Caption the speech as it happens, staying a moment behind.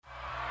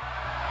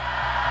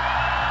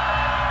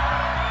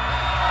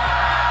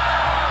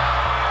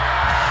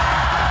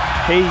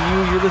Hey,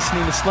 you're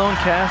listening to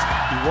Sloancast,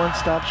 the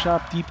one-stop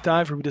shop deep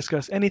dive where we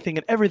discuss anything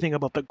and everything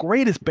about the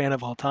greatest band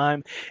of all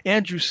time.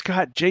 Andrew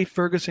Scott, Jay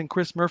Ferguson,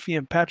 Chris Murphy,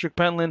 and Patrick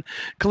Pentland,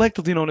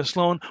 collectively known as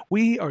Sloan.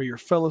 We are your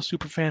fellow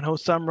superfan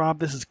hosts. I'm Rob.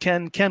 This is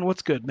Ken. Ken,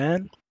 what's good,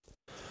 man?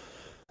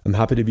 I'm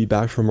happy to be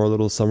back from our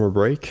little summer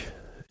break.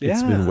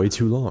 It's been Yeah, way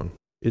too long.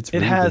 It's it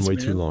really been has, way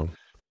too man. long.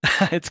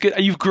 It's good.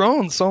 You've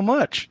grown so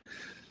much.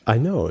 I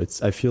know.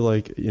 I feel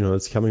like,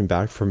 it's coming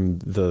back from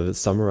the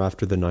summer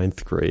after the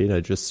ninth grade.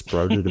 I just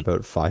sprouted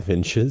about 5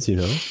 inches.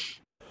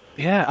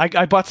 Yeah,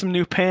 I bought some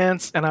new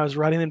pants and I was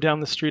riding them down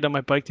the street on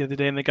my bike the other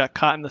day and they got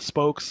caught in the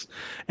spokes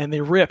and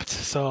they ripped.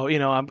 So,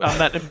 I'm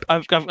not,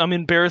 I'm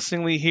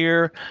embarrassingly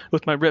here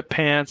with my ripped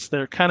pants.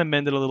 They're kind of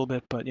mended a little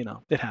bit, but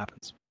it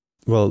happens.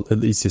 Well, at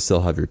least you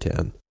still have your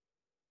tan.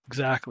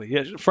 Exactly.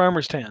 Yeah,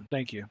 farmer's tan.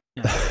 Thank you.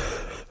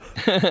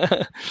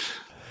 Yeah.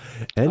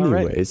 All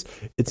right. Anyways,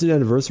 it's an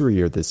anniversary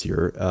year this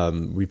year.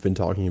 We've been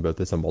talking about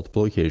this on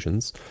multiple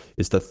occasions.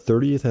 It's the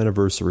 30th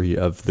anniversary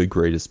of the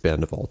greatest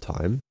band of all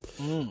time.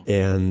 Mm.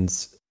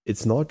 And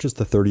it's not just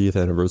the 30th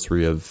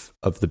anniversary of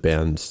the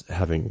band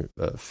having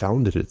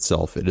founded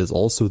itself. It is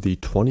also the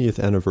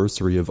 20th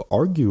anniversary of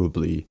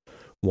arguably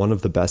one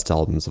of the best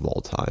albums of all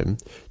time,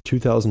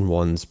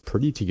 2001's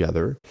Pretty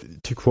Together.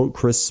 To quote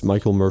Chris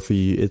Michael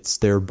Murphy, it's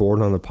they're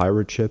born on a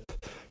pirate ship.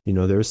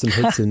 There's some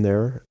hits in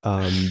there,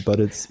 but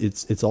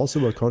it's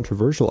also a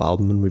controversial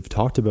album, and we've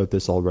talked about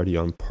this already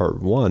on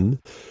part one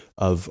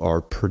of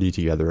our Pretty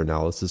Together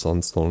analysis on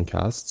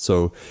Sloancast.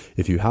 So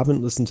if you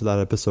haven't listened to that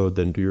episode,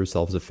 then do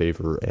yourselves a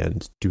favor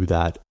and do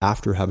that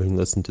after having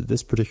listened to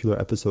this particular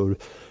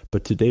episode.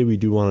 But today we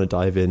do want to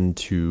dive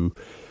into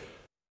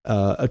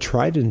a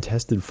tried and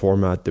tested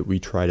format that we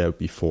tried out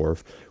before.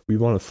 We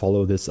want to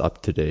follow this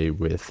up today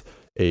with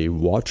a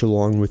watch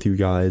along with you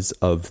guys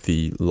of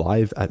the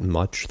Live at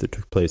Much that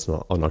took place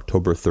on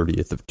October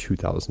 30th of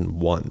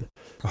 2001.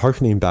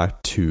 Harkening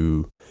back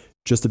to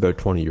just about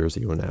 20 years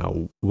ago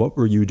now, what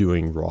were you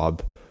doing,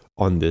 Rob,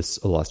 on this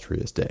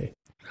illustrious day?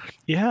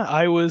 Yeah,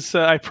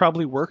 I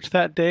probably worked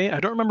that day. I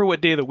don't remember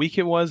what day of the week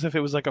it was. If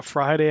it was like a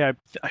Friday,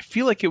 I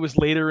feel like it was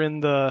later in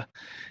the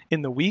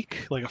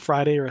week, like a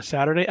Friday or a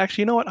Saturday.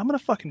 Actually, you know what? I'm gonna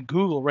fucking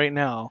Google right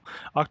now,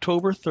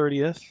 October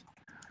 30th,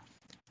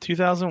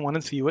 2001,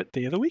 and see what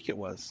day of the week it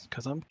was,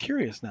 because I'm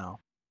curious now.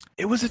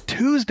 It was a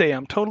Tuesday.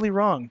 I'm totally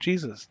wrong.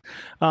 Jesus.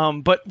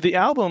 But the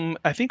album,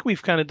 I think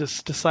we've kind of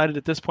decided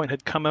at this point,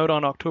 had come out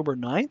on October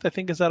 9th. I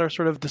think is that our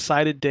sort of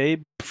decided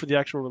day for the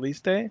actual release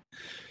day.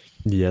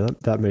 Yeah,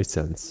 that makes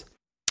sense.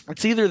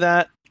 It's either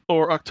that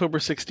or October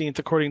 16th,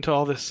 according to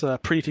all this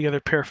Pretty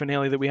Together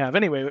paraphernalia that we have.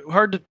 Anyway,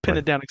 hard to pin Right.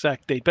 it down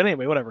exact date, but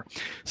anyway, whatever.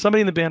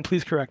 Somebody in the band,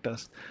 please correct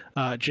us.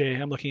 Jay,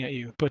 I'm looking at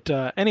you. But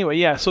anyway,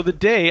 yeah, so the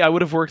day I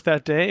would have worked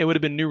that day, it would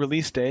have been new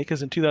release day,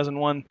 because in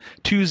 2001,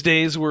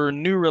 Tuesdays were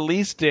new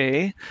release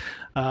day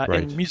in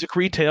Right. music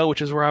retail,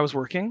 which is where I was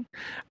working.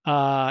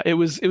 It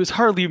was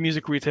hardly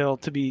music retail,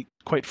 to be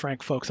quite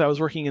frank, folks. I was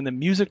working in the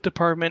music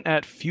department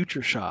at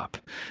Future Shop,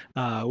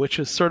 which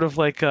is sort of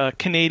like a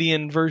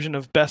Canadian version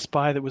of Best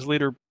Buy that was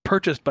later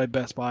purchased by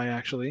Best Buy,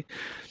 actually.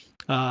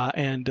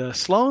 And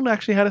Sloan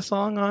actually had a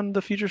song on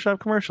the Future Shop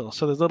commercial,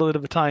 so there's a little bit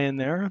of a tie-in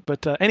there.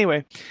 But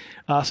anyway,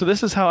 so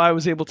this is how I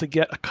was able to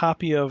get a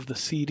copy of the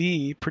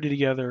CD Pretty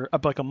Together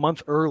up like a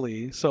month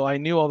early. So I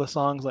knew all the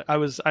songs. I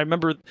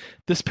remember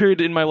this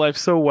period in my life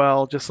so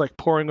well, just like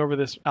poring over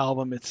this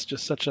album. It's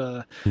just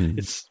Hmm.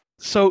 it's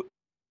so.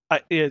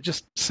 It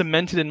just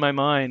cemented in my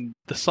mind.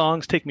 The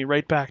songs take me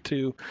right back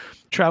to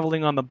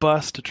traveling on the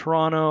bus to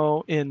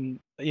Toronto in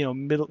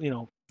middle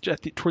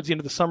towards the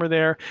end of the summer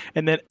there,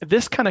 and then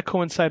this kind of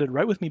coincided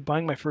right with me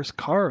buying my first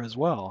car as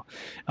well.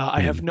 I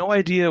have Hmm. no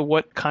idea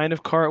what kind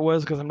of car it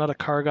was because I'm not a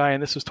car guy,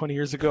 and this was 20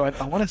 years ago.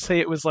 I want to say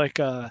it was like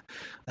a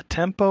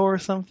Tempo or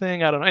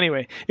something. I don't know.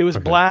 Anyway, it was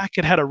Okay. black.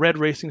 It had a red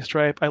racing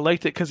stripe. I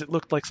liked it because it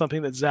looked like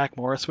something that Zach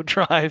Morris would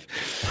drive.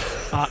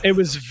 It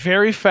was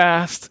very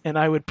fast, and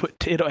I would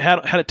it had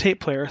a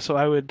tape player, so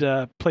I would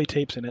play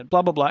tapes in it.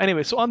 Blah blah blah.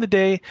 Anyway, so on the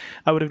day,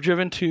 I would have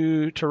driven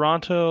to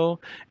Toronto,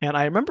 and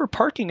I remember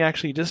parking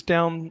actually just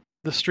down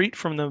the street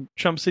from the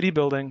Chum City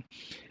building,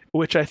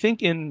 which I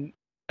think in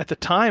at the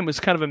time was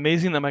kind of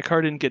amazing that my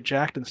car didn't get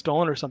jacked and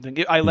stolen or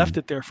something. I Hmm. left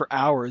it there for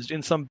hours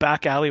in some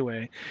back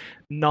alleyway,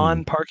 Hmm.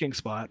 non-parking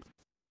spot.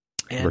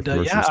 And Rick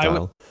Mercer yeah, I would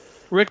style.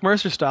 Rick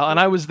Mercer style, and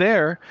I was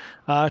there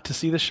to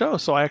see the show,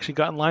 so I actually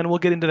got in line. We'll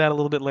get into that a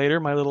little bit later.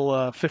 My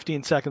little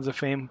 15 seconds of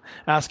fame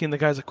asking the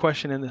guys a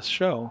question in this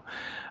show.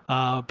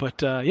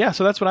 But yeah,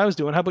 so that's what I was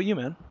doing. How about you,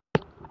 man?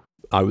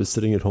 I was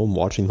sitting at home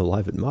watching the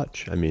Live at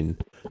Much. I mean,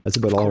 that's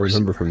about Of all I course you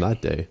remember were. from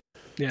that day.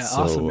 Yeah,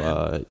 awesome,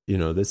 So,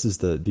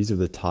 man. these are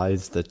the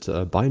ties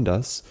that bind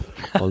us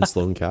on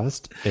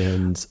Sloancast,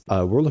 and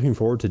we're looking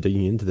forward to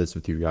digging into this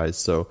with you guys.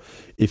 So,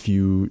 if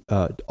you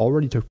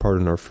already took part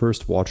in our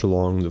first watch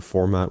along, the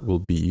format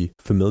will be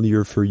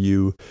familiar for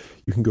you.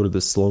 You can go to the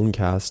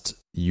Sloancast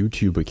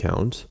YouTube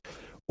account,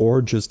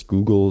 or just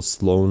Google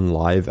Sloan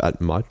Live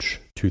at Much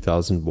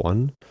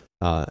 2001,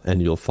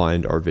 and you'll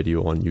find our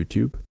video on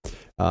YouTube.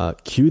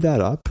 Cue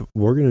that up.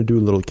 We're going to do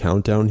a little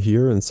countdown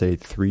here and say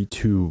 3,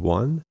 2,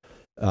 1.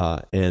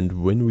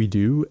 And when we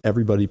do,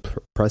 everybody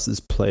presses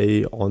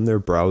play on their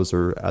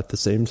browser at the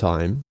same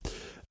time.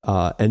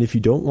 And if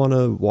you don't want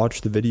to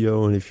watch the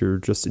video, and if you're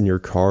just in your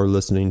car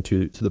listening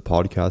to the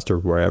podcast or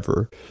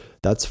wherever,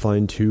 that's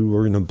fine too.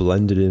 We're going to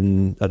blend it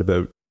in at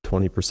about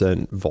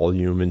 20%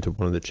 volume into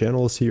one of the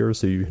channels here,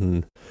 so you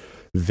can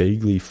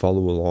vaguely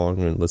follow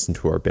along and listen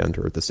to our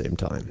banter at the same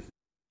time.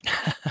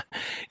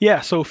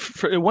 Yeah, so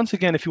once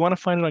again, if you want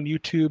to find it on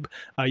YouTube,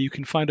 you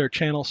can find our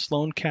channel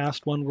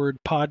Sloancast, one word,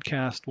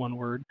 podcast, one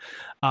word.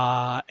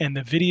 And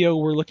the video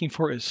we're looking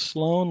for is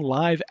Sloan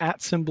live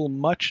at Symbol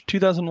Much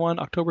 2001,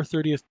 October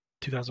 30th,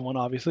 2001,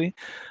 obviously.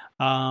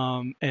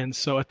 And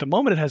so at the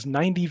moment it has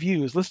 90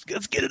 views. Let's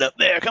get it up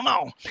there. Come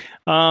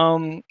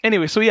on.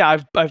 Anyway, so yeah,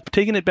 I've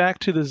taken it back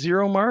to the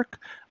 0 mark.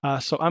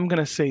 So I'm going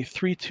to say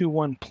 3, 2,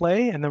 1,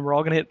 play, and then we're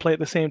all going to hit play at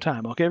the same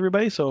time. Okay,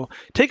 everybody? So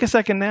take a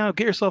second now,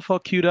 get yourself all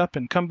queued up,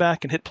 and come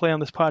back and hit play on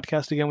this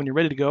podcast again when you're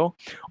ready to go.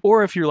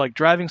 Or if you're like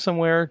driving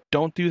somewhere,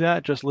 don't do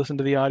that. Just listen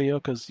to the audio,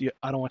 because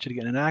I don't want you to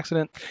get in an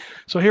accident.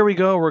 So here we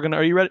go.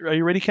 Are you ready? Are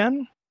you ready,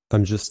 Ken?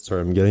 I'm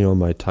getting on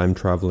my time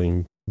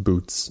traveling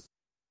boots.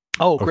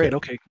 Oh, great.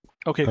 Okay,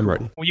 I'm cool.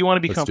 ready. Well, you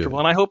want to be comfortable,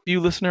 and I hope you,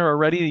 listener, are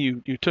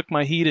ready. You took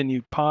my heat and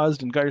you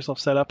paused and got yourself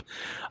set up.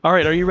 All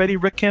right, are you ready,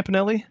 Rick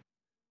Campanelli?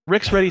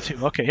 Rick's ready too.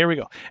 Okay, here we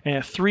go.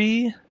 And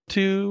 3,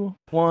 2,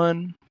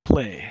 1,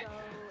 play.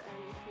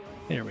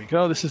 There we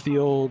go. This is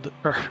the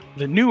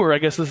newer, I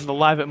guess this is the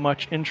Live at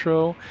Much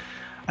intro.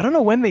 I don't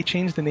know when they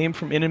changed the name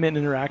from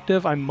Intermittent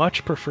Interactive. I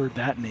much preferred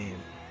that name.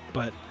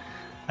 But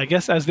I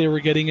guess as they were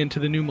getting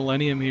into the new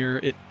millennium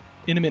here,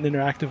 Intermittent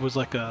Interactive was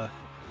like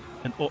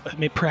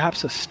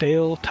perhaps a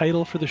stale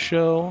title for the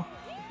show.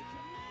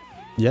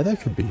 Yeah,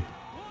 that could be.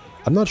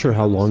 I'm not sure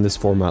how long this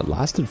format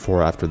lasted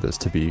for after this,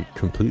 to be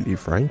completely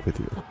frank with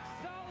you.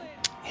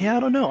 Yeah,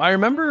 I don't know. I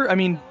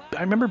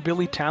remember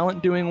Billy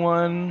Talent doing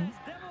one,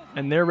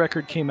 and their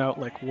record came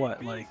out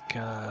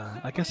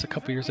I guess a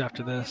couple years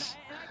after this.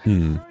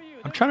 I'm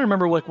trying to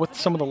remember what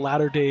some of the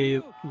latter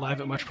day Live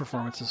at Much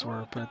performances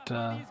were, but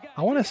I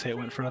want to say it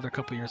went for another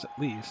couple years at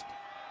least.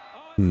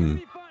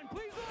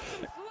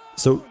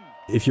 So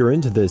if you're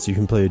into this, you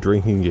can play a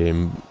drinking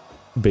game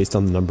based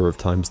on the number of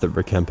times that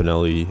Rick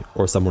Campanelli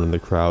or someone in the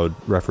crowd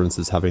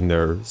references having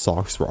their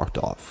socks rocked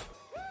off.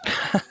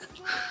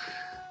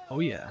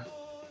 Oh yeah.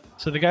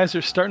 So the guys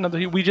are starting up.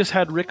 We just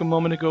had Rick a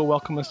moment ago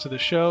welcome us to the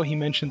show. He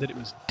mentioned that it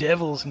was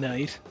Devil's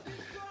Night,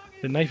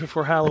 the night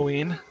before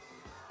Halloween.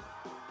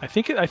 I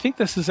think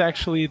this is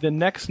actually the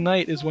next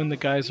night is when the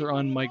guys are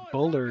on Mike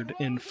Bullard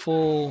in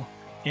full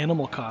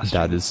animal costume.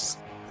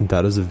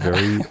 That is a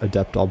very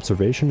adept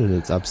observation, and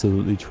it's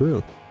absolutely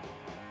true.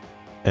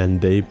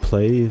 And they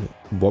play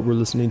what we're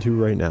listening to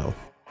right now.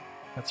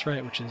 That's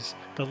right, which is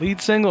the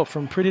lead single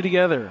from Pretty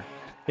Together.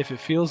 If it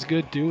feels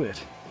good, do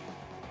it.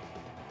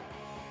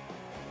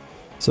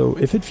 So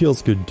If It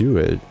Feels Good, Do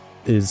It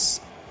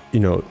is,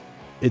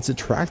 it's a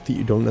track that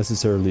you don't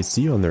necessarily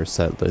see on their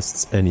set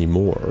lists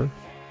anymore.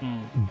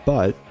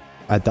 But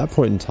at that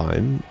point in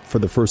time, for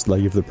the first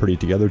leg of the Pretty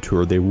Together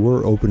tour, they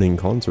were opening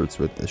concerts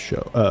with this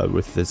show,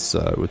 with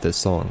this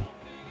song.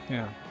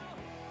 Yeah.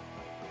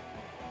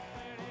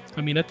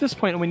 I mean, at this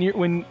point,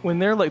 when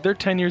they're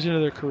 10 years into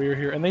their career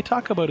here, and they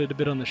talk about it a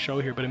bit on the show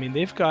here, but I mean,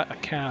 they've got a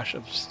cache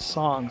of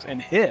songs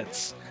and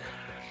hits.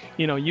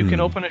 You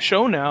can open a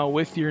show now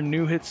with your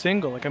new hit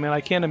single.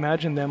 I can't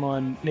imagine them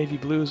on Navy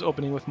Blues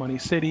opening with Money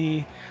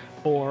City,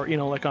 or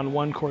on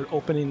One Chord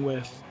opening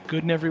with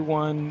Good and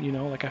Everyone.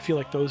 I feel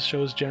like those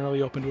shows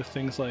generally opened with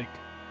things like,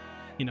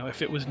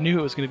 if it was new,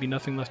 it was going to be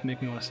Nothing Left to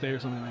Make Me Want to Stay or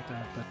something like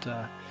that.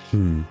 But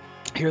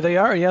here they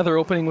are. Yeah, they're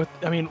opening with.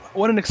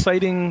 What an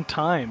exciting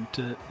time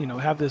to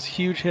have this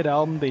huge hit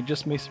album. They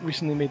just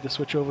recently made the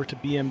switch over to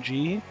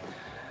BMG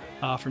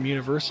from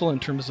Universal in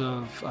terms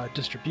of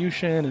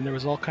distribution, and there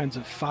was all kinds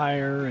of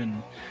fire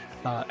and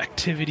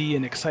activity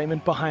and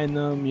excitement behind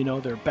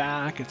them. They're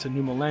back. It's a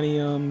new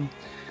millennium.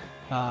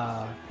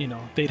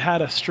 They'd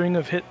had a string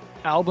of hit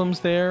albums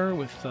there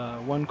with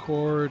One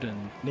Chord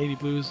and Navy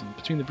Blues and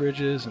Between the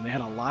Bridges, and they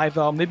had a live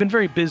album. They've been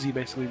very busy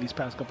basically these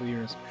past couple of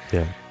years.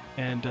 Yeah.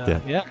 And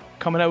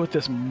coming out with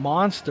this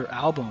monster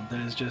album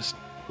that is just,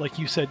 like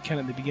you said, Ken,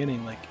 at the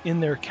beginning, like in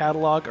their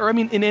catalog, or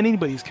in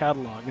anybody's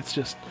catalog, it's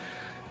just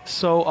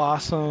so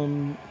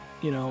awesome.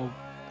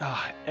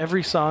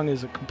 Every song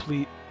is a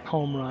complete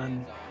home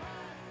run,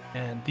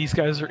 and these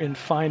guys are in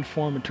fine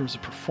form in terms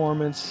of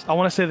performance. I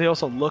want to say they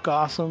also look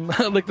awesome.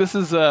 This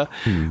is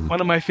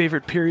one of my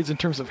favorite periods in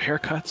terms of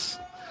haircuts.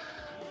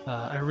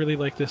 I really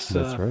like this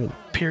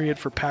period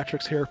for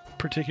Patrick's hair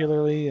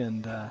particularly,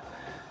 and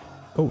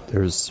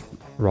there's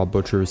Rob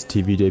Butcher's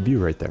TV debut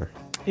right there.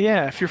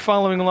 Yeah, if you're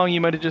following along,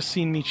 you might have just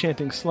seen me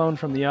chanting Sloan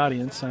from the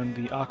audience. I'm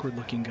the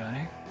awkward-looking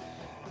guy.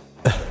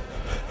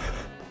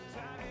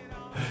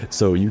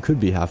 So you could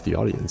be half the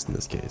audience in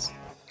this case.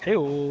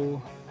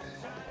 Hey-o.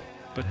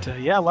 But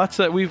lots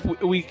of we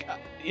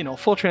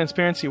full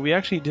transparency. We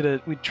actually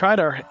we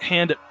tried our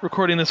hand at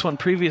recording this one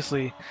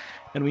previously,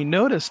 and we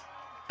noticed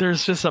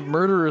there's just a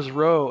murderer's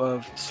row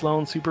of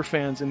Sloan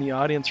superfans in the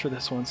audience for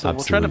this one. So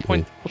Absolutely.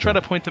 we'll try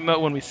to point them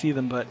out when we see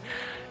them, but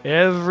Yeah.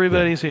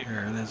 everybody's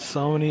here. There's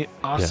so many Yeah.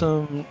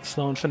 awesome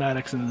Sloan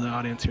fanatics in the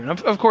audience here.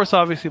 And of course,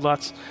 obviously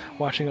lots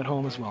watching at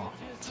home as well.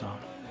 So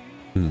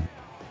Hmm.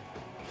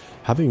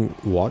 Having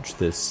watched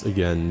this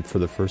again for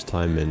the first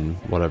time in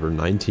whatever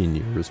 19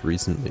 years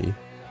recently,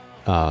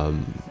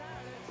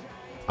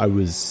 I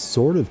was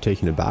sort of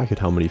taken aback at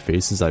how many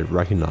faces I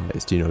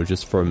recognized,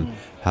 just from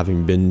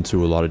having been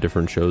to a lot of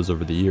different shows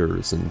over the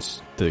years and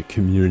the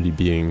community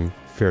being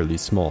fairly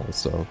small.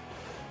 So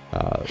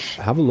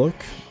have a look.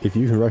 If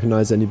you can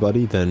recognize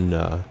anybody, then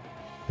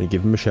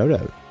give them a shout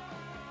out.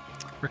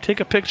 or take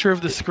a picture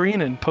of the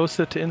screen and post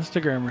it to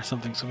Instagram or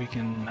something so we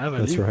can have a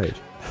That's view. right.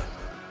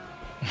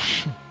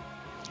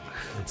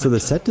 So the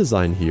set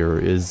design here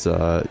is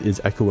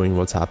echoing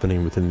what's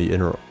happening within the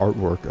inner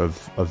artwork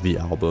of the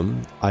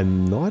album.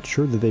 I'm not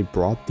sure that they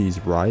brought these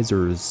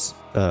risers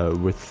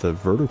with the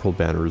vertical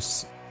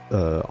banners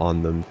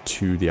on them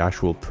to the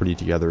actual Pretty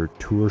Together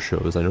tour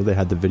shows. I know they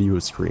had the video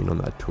screen on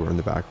that tour in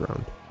the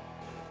background.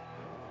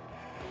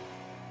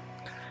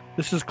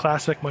 This is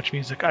classic Much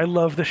Music. I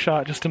love the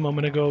shot just a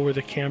moment ago where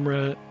the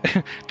camera,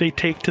 they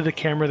take to the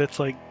camera that's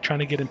like trying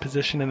to get in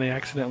position and they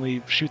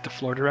accidentally shoot the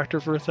floor director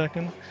for a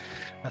second.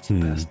 That's the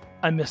best.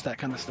 I miss that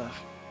kind of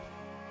stuff.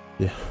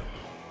 Yeah.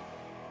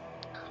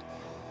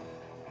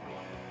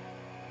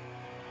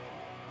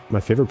 My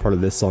favorite part of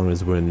this song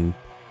is when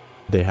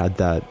they had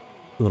that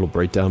little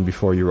breakdown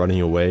before you're running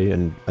away,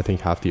 and I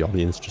think half the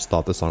audience just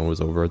thought the song was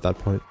over at that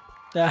point.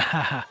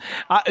 The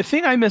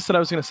thing I missed that I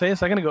was going to say a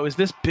second ago is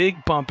this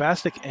big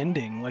bombastic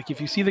ending. Like if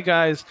you see the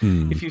guys,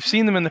 if you've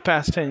seen them in the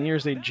past 10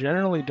 years, they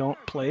generally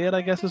don't play it,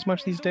 I guess, as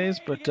much these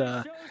days. But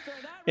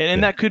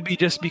and that could be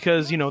just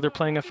because they're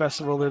playing a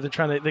festival,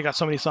 they got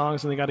so many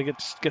songs and they got to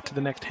get to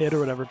the next hit or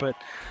whatever. But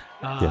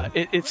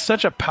it's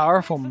such a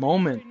powerful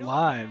moment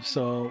live.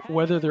 So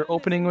whether they're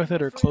opening with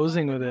it or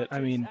closing with it, I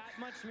mean,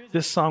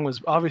 this song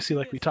was obviously,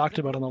 like we talked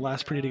about on the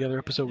last Pretty Together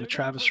episode with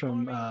Travis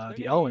from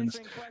the Elwins.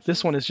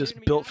 This one is just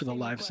built for the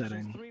live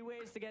setting.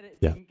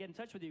 Yeah.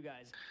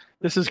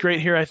 This is great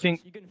here. I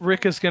think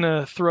Rick is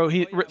gonna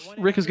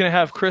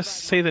have Chris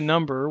say the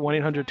number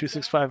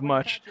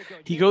 1-800-265-MUCH.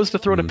 He goes to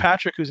throw to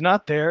Patrick, who's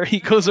not there. He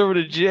goes over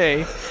to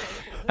Jay,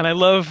 and I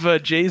love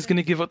Jay's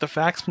gonna give out the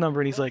fax number,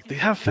 and he's like, "They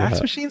have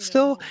fax machines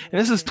still?" And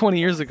this is 20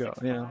 years ago.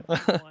 Yeah.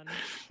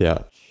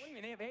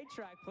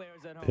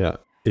 Yeah.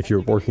 If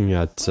you're working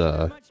at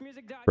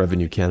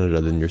Revenue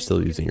Canada, then you're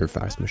still using your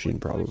fax machine,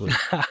 probably.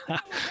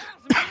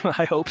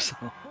 I hope so.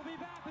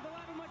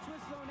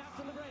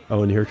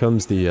 Oh, and here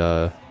comes the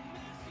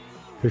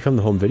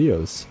home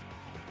videos.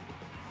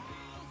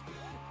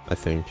 I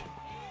think.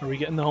 Are we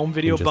getting the home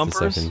video in just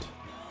bumpers? A second.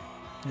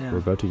 Yeah. We're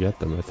about to get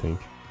them, I think.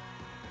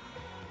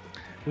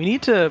 We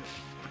need to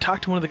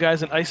talk to one of the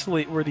guys and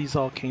isolate where these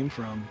all came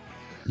from.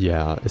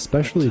 Yeah,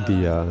 especially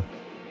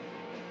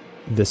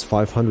this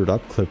 500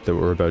 up clip that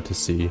we're about to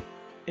see.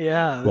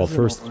 Yeah. Well,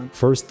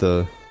 first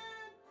the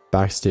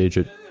backstage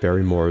at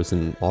Barrymore's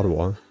in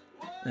Ottawa.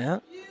 Yeah.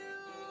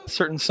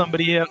 Certain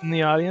somebody out in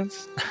the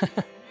audience.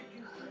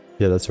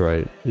 Yeah, that's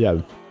right.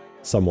 Yeah,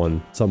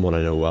 someone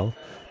I know well.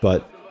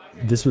 But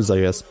this was,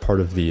 I guess,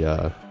 part of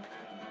the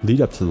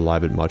lead up to the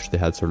Live at Much.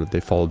 They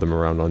followed them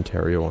around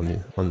Ontario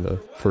on the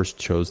first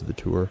shows of the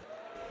tour.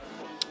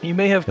 You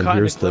may have caught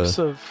clips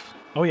of.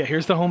 Oh yeah,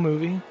 here's the whole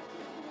movie.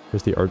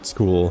 Here's the art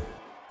school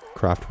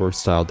Kraftwerk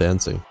style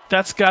dancing.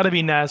 That's got to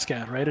be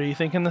Nazgad, right? Are you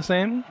thinking the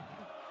same?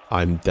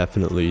 I'm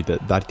definitely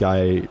that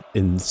guy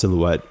in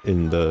silhouette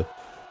in the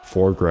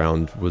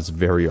foreground was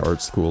very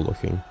art school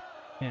looking.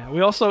 Yeah,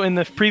 we also, in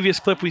the previous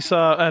clip we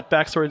saw at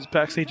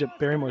backstage at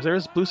Barrymore's,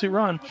 there's Blue Suit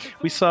Ron.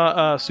 We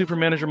saw super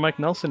manager Mike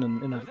Nelson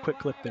in a quick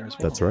clip there as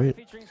well. That's right.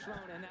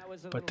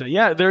 But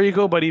yeah, there you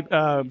go, buddy.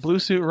 Blue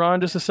Suit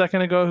Ron just a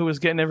second ago, who was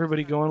getting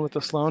everybody going with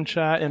the Sloan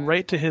chat, and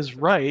right to his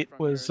right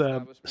was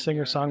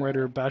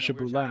singer-songwriter Basha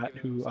Bulat,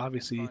 who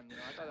obviously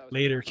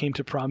later came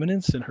to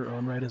prominence in her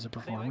own right as a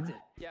performer.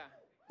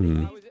 I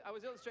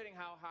was illustrating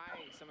how high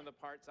some of the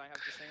parts I have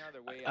to sing are.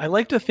 They're way I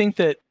like to think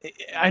that,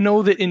 I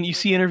know that you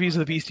see interviews of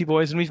the Beastie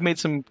Boys, and we've made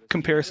some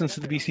comparisons to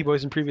the Beastie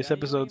Boys in previous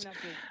episodes.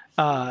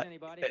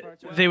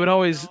 They would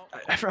always,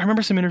 I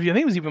remember some interview, I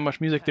think it was even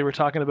Much Music, they were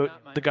talking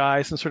about the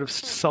guys and sort of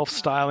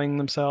self-styling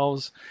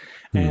themselves.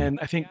 And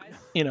I think,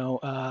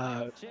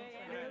 I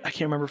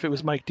can't remember if it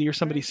was Mike D or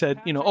somebody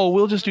said,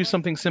 we'll just do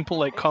something simple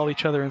like call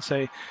each other and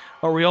say,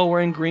 are we all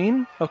wearing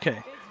green?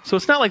 Okay. So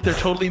it's not like they're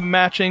totally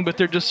matching, but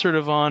they're just sort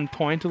of on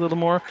point a little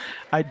more.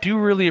 I do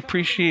really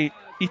appreciate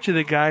each of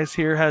the guys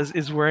here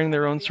is wearing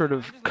their own sort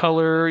of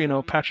color.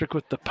 Patrick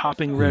with the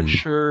popping red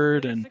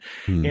shirt, and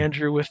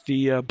Andrew with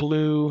the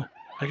blue.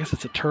 I guess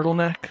it's a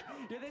turtleneck.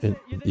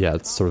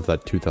 It's sort of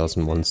that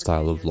 2001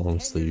 style of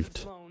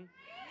long-sleeved,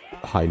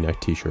 high-neck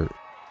T-shirt.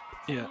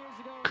 Yeah.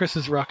 Chris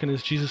is rocking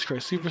his Jesus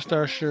Christ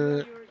Superstar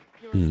shirt.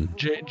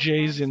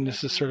 Jay's in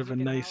this is sort of a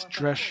nice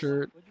dress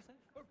shirt.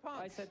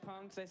 I said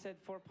punks. I said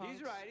 4 punks.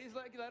 He's right. He's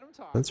like, let him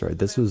talk. That's right.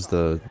 This is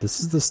the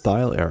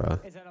style era.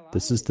 Is that allowed?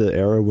 This is the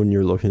era when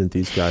you're looking at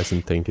these guys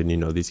and thinking,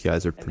 these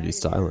guys are pretty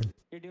styling.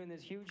 You're doing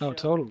this huge Oh, show.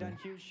 totally. You've done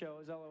huge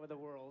shows all over the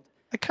world.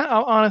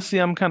 Honestly,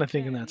 I'm kind of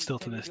thinking that still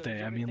to this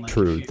day. I mean, like,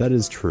 True. That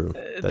is true.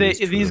 That is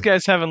true. these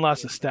guys haven't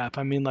lost a step.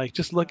 I mean, like,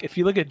 just look. If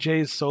you look at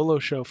Jay's solo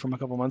show from a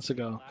couple months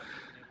ago,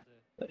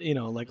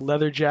 like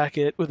leather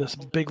jacket with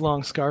a big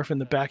long scarf in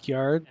the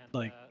backyard,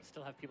 like,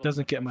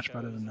 doesn't get much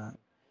better than that.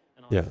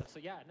 Yeah. So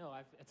yeah, no,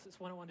 it's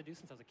what I wanted to do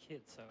since I was a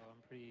kid. So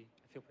I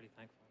feel pretty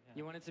thankful. Yeah.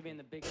 You wanted to be in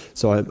the big.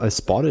 So I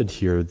spotted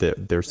here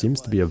that there seems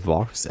to be a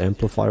Vox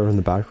amplifier in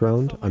the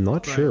background. I'm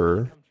not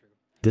sure.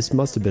 This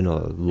must have been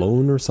a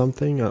loan or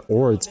something,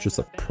 or it's just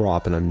a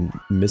prop, and I'm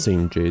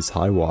missing Jay's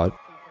high watt.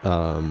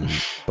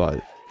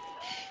 But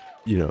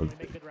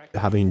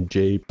having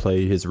Jay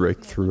play his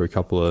Rick through a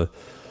couple of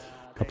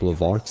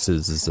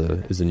Voxes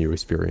is a new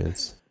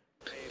experience.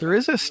 There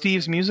is a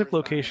Steve's Music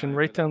location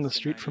right down the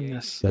street from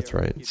this That's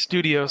right.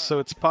 studio, so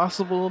it's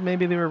possible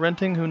maybe they were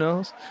renting. Who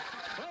knows?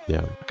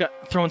 Yeah.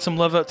 Throwing some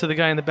love out to the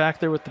guy in the back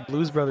there with the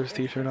Blues Brothers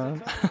T-shirt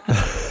on.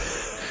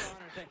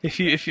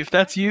 If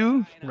that's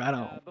you, right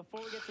on.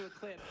 Before we get to a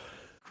clip,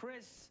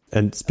 Chris.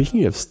 And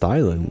speaking of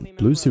styling,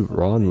 Blue Suit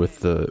Ron with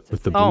the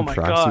blue Oh my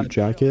tracksuit God.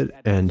 jacket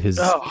and his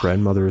Oh.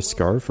 grandmother's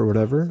scarf or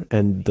whatever,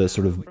 and the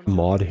sort of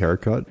mod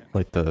haircut,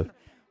 like the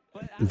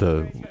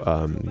The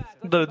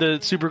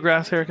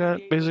Supergrass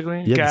haircut,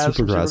 basically. yeah, Gaz the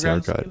from Supergrass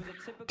haircut.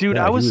 Dude,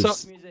 Yeah, I was he so.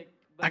 was-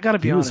 I gotta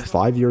be He was honest.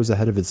 5 years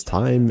ahead of his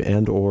time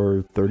and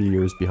or 30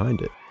 years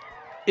behind it.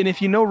 And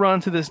if you know Ron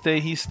to this day,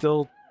 he's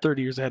still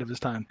 30 years ahead of his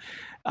time.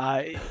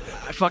 I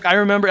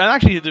remember, and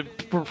actually,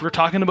 we're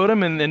talking about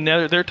him, and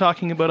now they're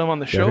talking about him on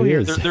the show he here.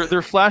 is.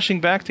 They're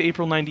flashing back to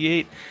April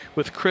 '98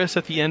 with Chris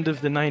at the end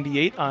of the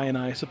 '98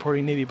 I&I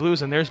supporting Navy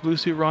Blues, and there's Blue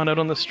Suit Ron out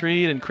on the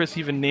street, and Chris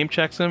even name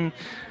checks him,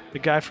 the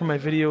guy from my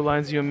video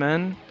Lines You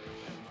Men.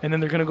 And then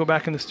they're gonna go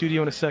back in the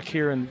studio in a sec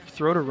here and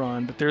throw to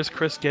Ron, but there's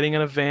Chris getting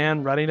in a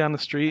van, riding down the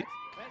street,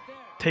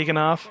 taking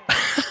off.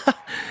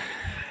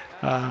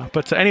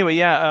 But anyway,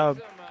 yeah.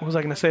 What was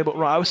I going to say about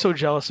Ron? I was so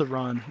jealous of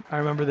Ron. I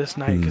remember this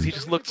night because he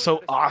just looked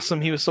so awesome.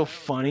 He was so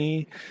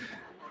funny,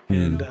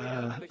 and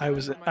I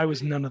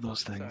was none of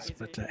those things.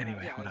 But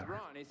anyway, whatever.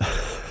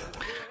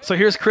 So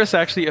here's Chris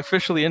actually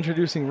officially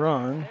introducing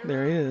Ron.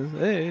 There he is.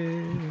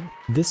 Hey.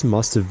 This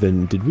must have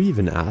been. Did we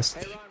even ask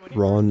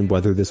Ron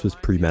whether this was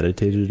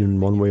premeditated in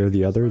one way or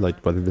the other?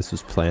 Like whether this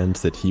was planned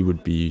that he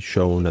would be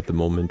shown at the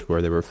moment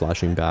where they were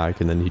flashing back,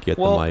 and then he'd get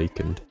the mic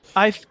and.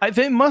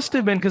 They must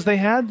have been because they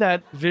had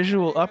that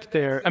visual up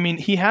there. I mean,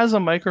 he has a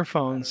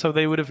microphone, so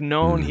they would have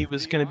known he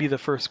was going to be the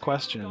first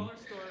question.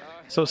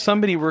 So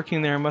somebody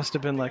working there must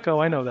have been like, "Oh,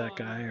 I know that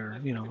guy," or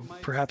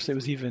perhaps it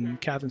was even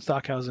Catherine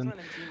Stockhausen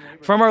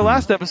from our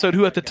last episode,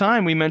 who at the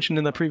time we mentioned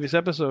in the previous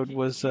episode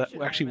was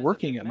actually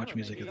working at Much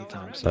Music at the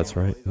time. So, That's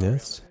right.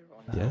 Yes.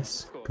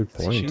 Good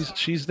so point.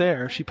 she's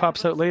there. She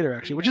pops out later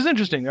actually, which is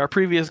interesting. Our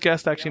previous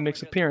guest actually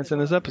makes appearance in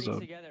this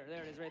episode. Together.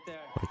 There it is, right there.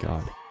 My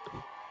God.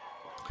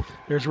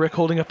 There's Rick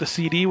holding up the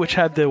CD, which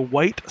had the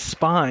white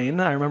spine.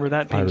 I remember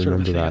that being sort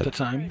of a thing at the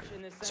time.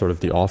 Sort of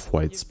the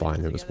off-white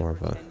spine. It was more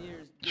of a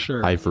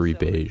Sure. ivory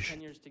beige.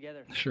 10 years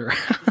together. Sure.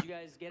 Did you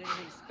guys get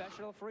anything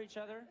special for each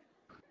other?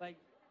 Like,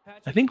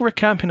 Patrick, I think Rick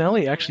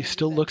Campanelli actually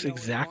still looks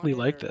exactly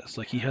like this.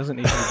 Like he hasn't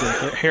aged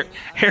a bit.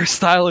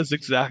 Hairstyle is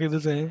exactly the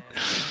same.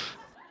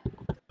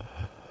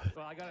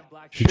 well, I got a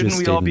black He Shouldn't just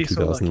we stayed all in be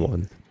so lucky?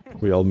 2001.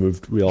 We all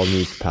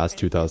moved past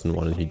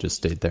 2001, and he just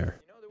stayed there.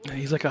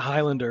 He's like a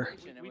Highlander.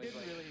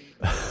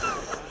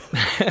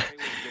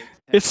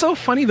 It's so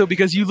funny though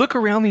because you look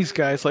around these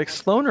guys like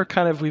Sloan are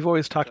kind of, we've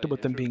always talked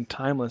about them being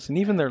timeless, and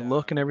even their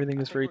look and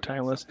everything is very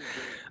timeless.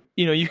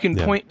 You can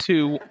Yeah. point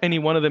to any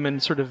one of them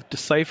and sort of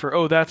decipher,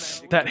 oh,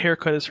 that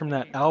haircut is from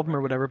that album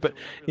or whatever. But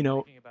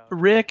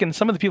Rick and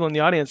some of the people in the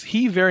audience,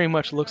 he very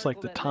much looks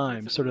like the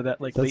time, sort of that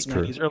like That's late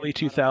true. 90s, early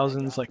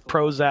 2000s, like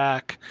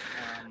Prozac.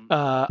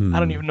 I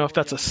don't even know if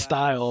that's a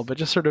style, but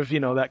just sort of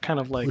that kind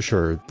of like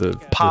Sure, the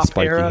pop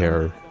spiky era.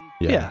 hair.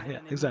 yeah,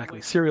 exactly.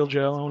 Serial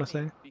Joe, I want to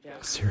say.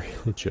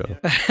 Serial Joe.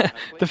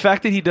 The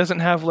fact that he doesn't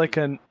have like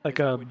a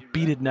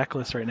beaded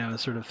necklace right now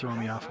is sort of throwing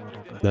me off a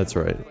little bit. That's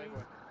right.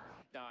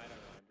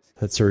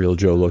 That Serial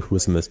Joe look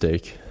was a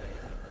mistake.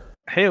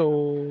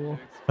 Hey-oh.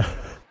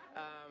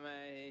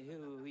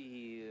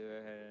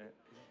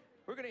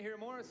 We're gonna hear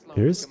more Sloan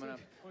Here's coming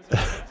up.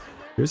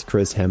 here's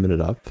Chris hamming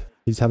it up.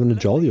 He's having a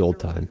jolly old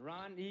time.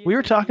 We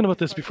were talking about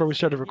this before we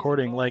started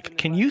recording. Like,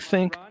 can you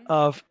think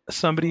of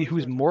somebody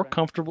who's more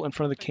comfortable in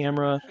front of the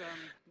camera,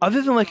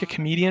 other than like a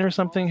comedian or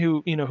something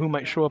who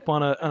might show up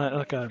on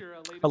a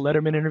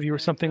Letterman interview or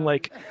something?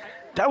 Like,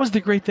 that was the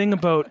great thing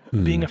about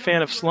being a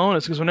fan of Sloan,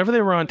 is because whenever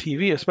they were on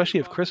TV, especially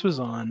if Chris was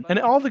on, and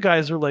all the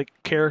guys are like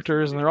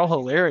characters and they're all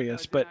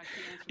hilarious, but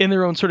in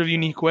their own sort of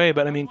unique way.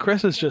 But I mean,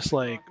 Chris is just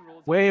like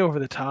way over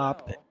the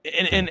top,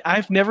 and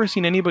I've never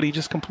seen anybody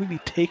just completely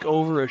take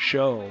over a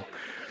show.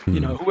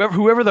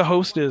 Whoever the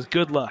host is,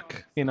 good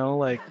luck.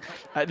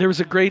 There was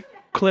a great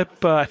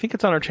clip. I think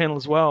it's on our channel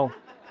as well,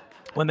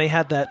 when they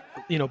had that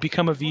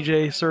become a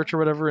VJ search or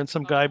whatever, and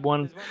some guy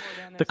won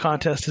the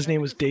contest. His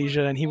name was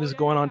Deja, and he was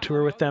going on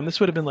tour with them. This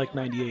would have been like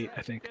 '98,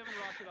 I think.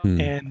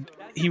 And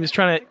he was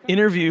trying to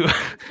interview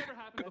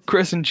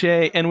Chris and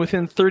Jay, and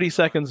within 30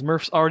 seconds,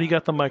 Murph's already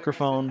got the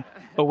microphone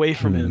away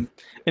from him,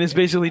 and is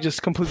basically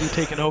just completely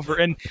taken over.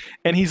 And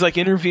he's like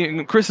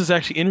interviewing. Chris is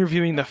actually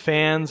interviewing the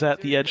fans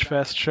at the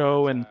Edgefest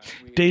show, and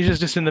Deja's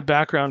just in the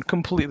background,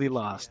 completely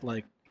lost.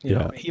 Like,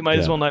 he might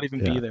as well not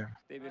even be there.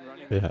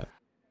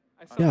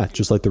 Yeah,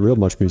 just like the real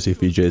Much Music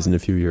VJs in a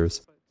few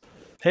years.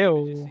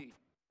 Hey.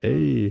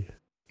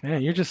 Yeah,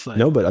 you're just like...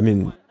 No, but I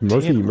mean,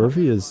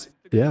 Murphy is...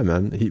 Yeah,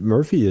 man.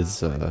 Murphy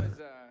is...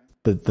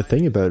 The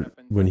thing about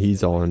when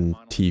he's on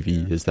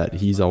TV is that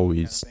he's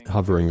always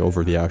hovering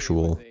over the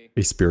actual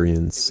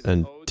experience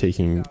and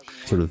taking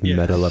sort of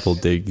meta-level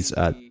digs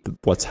at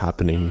what's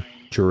happening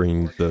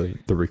during the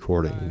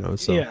recording,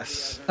 so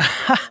yes.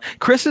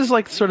 Chris is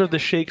like sort of the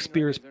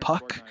Shakespeare's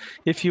Puck,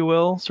 if you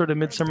will, sort of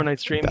Midsummer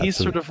Night's Dream. He's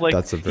sort of like...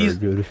 That's a very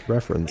good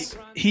reference.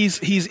 He's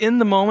in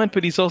the moment,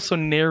 but he's also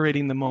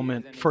narrating the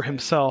moment for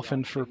himself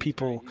and for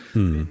people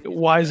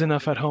wise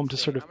enough at home to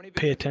sort of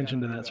pay attention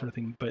to that sort of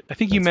thing. But I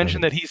think you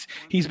mentioned that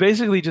he's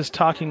basically just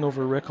talking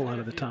over Rick a lot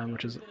of the time,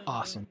 which is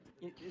awesome.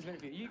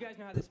 You guys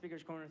know how the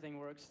Speaker's Corner thing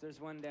works. There's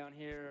one down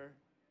here.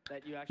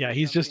 Yeah,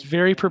 he's just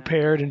very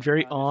prepared and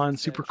very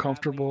super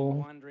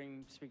comfortable.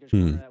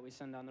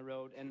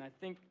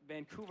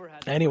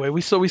 Anyway,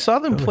 we saw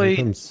them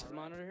play.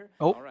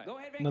 Oh,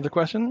 another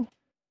question?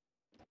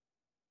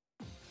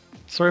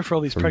 Sorry for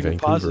all these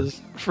pregnant pauses.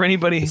 For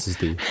anybody... This is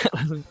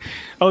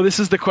this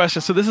is the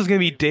question. So this is going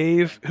to be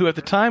Dave, who at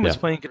the time was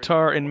playing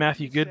guitar in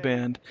Matthew Good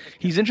Band.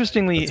 His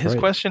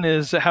question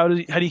is, how do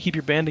you keep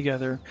your band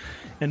together?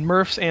 And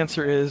Murph's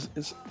answer is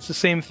it's the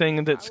same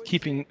thing that's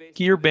keeping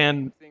your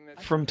band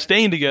from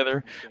staying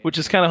together, which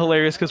is kind of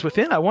hilarious because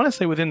within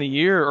the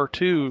year or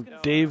two,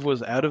 Dave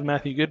was out of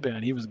Matthew Good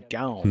Band. He was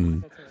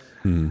gone.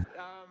 And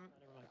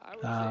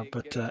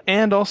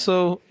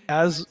also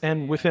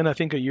within I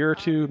think a year or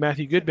two,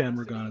 Matthew Good Band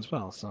were gone as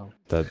well. So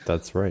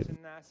that's right.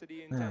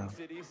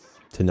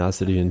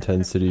 Tenacity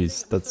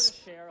Intensities. That's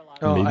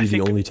maybe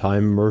the only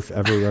time Murph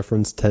ever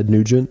referenced Ted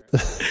Nugent.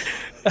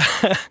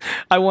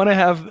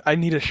 I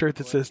need a shirt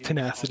that says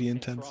Tenacity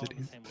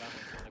Intensities.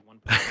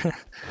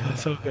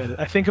 So good.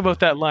 I think about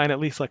that line at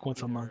least like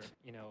once a month.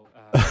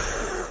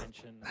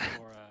 Attention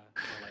or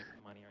like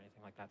money or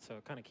anything like that. So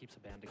it kind of keeps the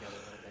band together a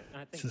little bit.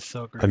 And I think, this is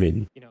so great. I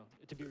mean,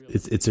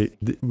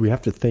 we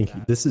have to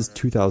think this is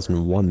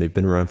 2001. They've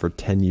been around for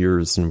 10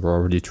 years, and we're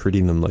already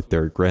treating them like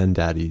they're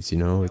granddaddies.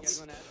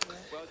 It's.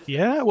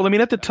 Yeah, well, I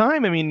mean, at the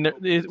time,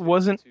 it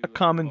wasn't a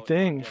common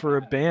thing for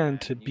a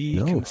band to be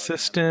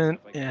consistent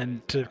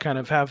and to kind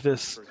of have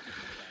this.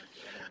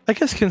 I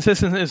guess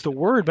consistent is the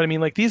word, but I mean,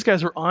 like, these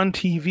guys were on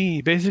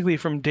TV basically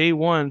from day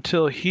one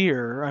till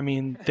here. I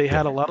mean, they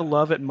had a lot of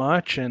love at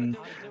Much, and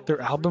their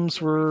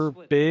albums were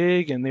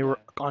big, and they were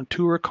on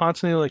tour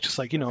constantly, like, just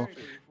like,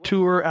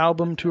 tour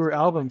album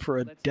for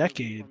a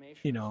decade.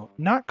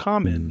 Not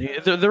common.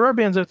 There are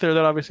bands out there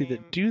that obviously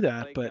that do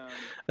that, but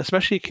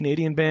especially a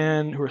Canadian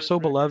band who are so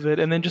beloved,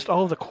 and then just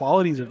all of the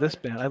qualities of this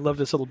band. I love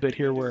this little bit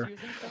here where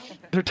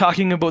they're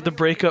talking about the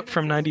breakup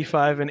from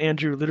 '95, and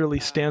Andrew literally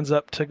stands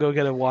up to go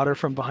get a water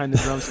from behind the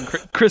drums, and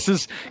Chris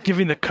is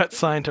giving the cut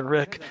sign to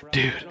Rick.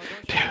 Dude.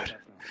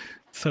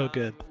 So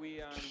good.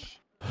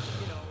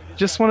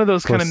 Just one of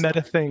those kind of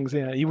meta things,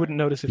 you wouldn't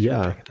notice if you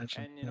were paying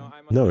attention.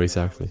 No,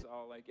 exactly.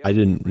 I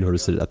didn't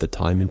notice it at the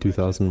time in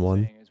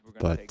 2001,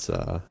 but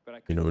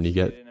when you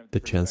get the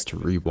chance to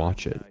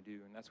rewatch it,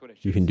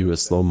 you can do a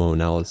slow-mo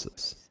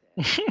analysis.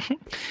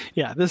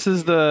 Yeah, this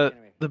is the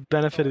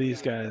benefit of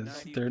these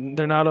guys. They're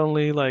not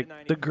only like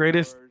the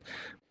greatest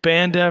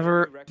band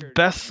ever,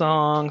 best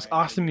songs,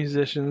 awesome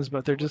musicians,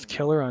 but they're just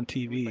killer on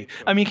TV.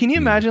 I mean, can you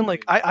imagine,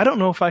 like, I don't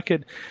know if I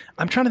could,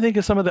 I'm trying to think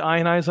of some of the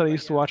INIs that I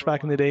used to watch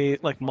back in the day,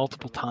 like,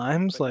 multiple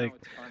times. Like,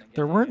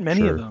 there weren't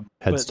many of them.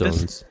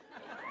 Headstones.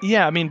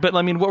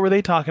 What were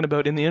they talking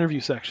about in the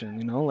interview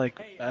section?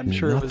 Like, I'm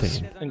sure it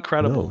was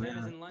incredible. No.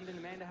 Yeah.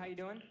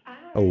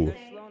 Oh,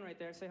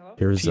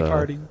 here's Tea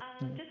Party.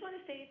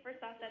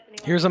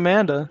 Here's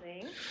Amanda,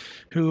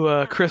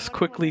 who Chris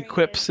quickly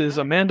quips is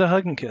Amanda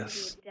Hug and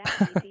Kiss.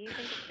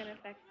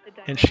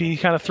 And she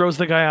kind of throws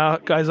the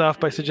guys off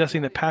by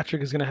suggesting that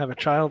Patrick is going to have a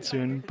child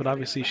soon, but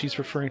obviously she's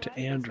referring to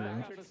Andrew.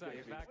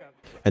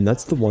 And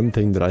that's the one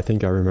thing that I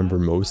think I remember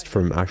most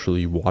from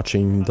actually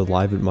watching the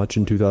Live at Much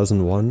in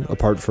 2001,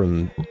 apart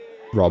from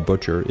Rob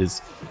Butcher,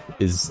 is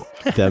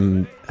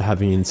them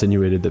having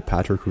insinuated that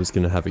Patrick was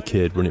going to have a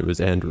kid when it was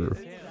Andrew.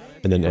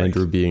 And then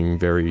Andrew being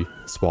very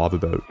suave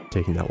about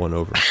taking that one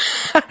over.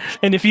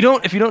 And if you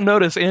don't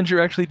notice,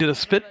 Andrew actually did a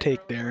spit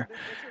take there.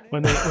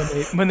 When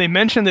they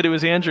mentioned that it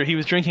was Andrew, he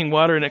was drinking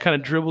water and it kind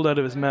of dribbled out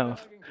of his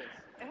mouth.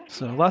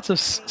 So lots of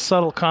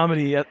subtle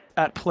comedy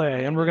at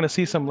play, and we're going to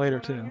see some later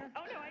too.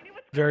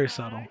 Very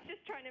subtle.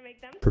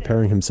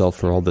 Preparing himself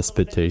for all the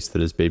spit takes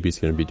that his baby's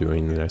going to be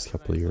doing in the next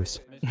couple of years.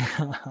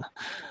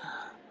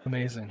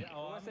 Amazing.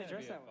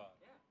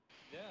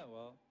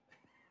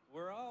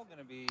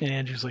 And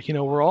Andrew's like,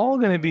 we're all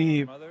going to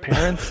be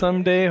parents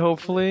someday,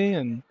 hopefully.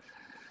 And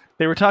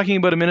they were talking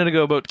about a minute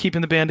ago about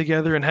keeping the band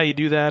together and how you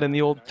do that, and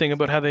the old thing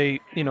about how they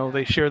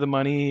share the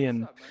money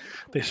and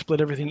they split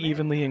everything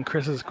evenly. And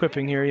Chris is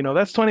quipping here,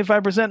 that's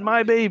 25%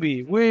 my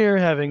baby. We're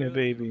having a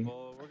baby.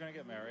 We're gonna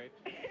get married.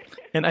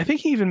 And I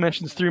think he even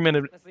mentions three men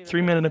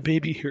and a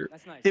baby here.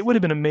 It would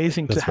have been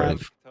amazing to That's right.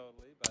 have.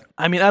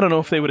 I mean, I don't know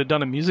if they would have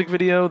done a music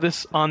video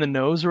this on the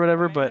nose or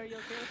whatever, but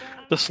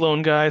the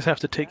Sloan guys have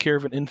to take care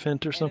of an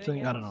infant or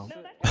something. I don't know.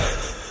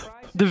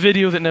 The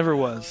video that never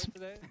was.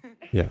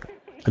 Yeah.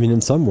 I mean,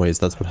 in some ways,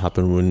 that's what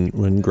happened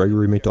when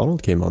Gregory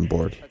McDonald came on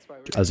board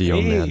as a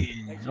young man.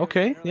 Hey,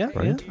 okay, yeah,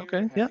 Right? yeah,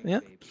 okay, yeah.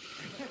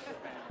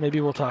 Maybe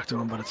we'll talk to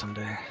him about it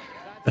someday.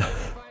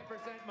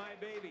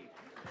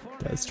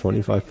 That's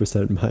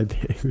 25% my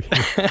baby.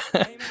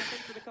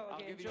 I'll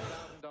give you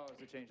 $1,000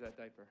 to change that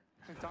diaper.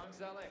 Tom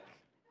Selleck.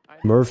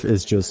 Murph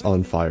is just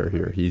on fire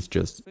here. He's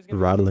just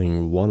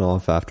rattling one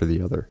off after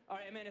the other. All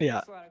right, Amanda,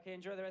 Yeah. thanks a lot. Okay,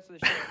 enjoy the rest of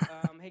the show.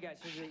 Hey guys,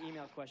 here's the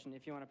email question.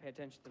 If you want to pay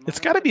attention to It's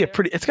got to be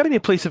a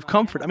place of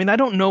comfort. I mean, I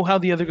don't know how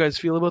the other guys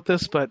feel about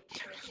this, but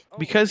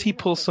because he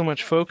pulls so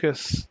much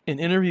focus in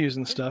interviews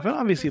and stuff, and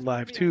obviously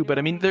live too. But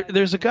I mean,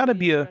 there's got to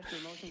be a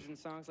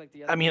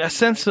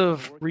sense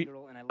of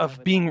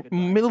being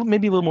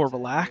maybe a little more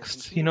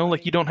relaxed.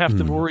 Like you don't have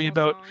to worry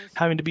about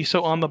having to be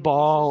so on the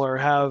ball or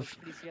have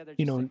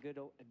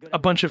a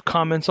bunch of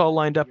comments all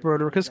lined up or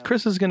whatever, because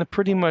Chris is going to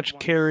pretty much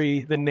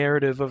carry the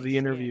narrative of the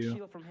interview.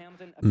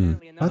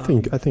 I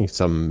think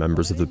some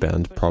members of the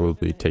band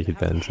probably take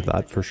advantage of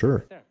that for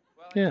sure.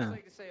 Yeah.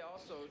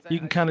 You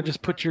can kind of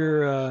just put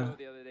your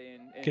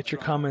get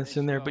your comments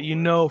in there, but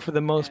for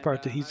the most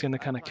part that he's going to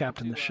kind of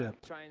captain the ship.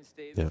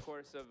 Yeah.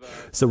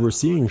 So we're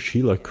seeing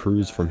Sheila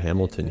Cruz from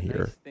Hamilton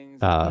here,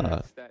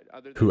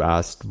 who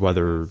asked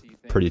whether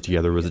Pretty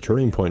Together was a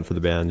turning point for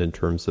the band in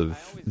terms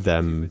of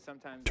them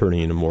turning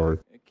in a more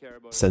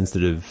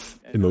sensitive,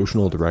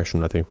 emotional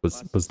direction, I think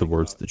was the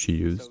words that she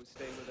used.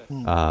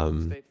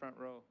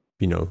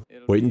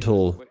 Wait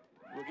until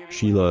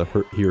Sheila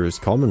hears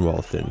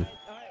Commonwealth in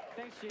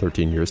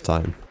 13 years'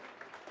 time.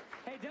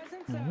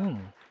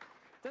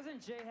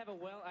 Doesn't Jay have a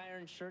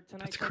well-ironed shirt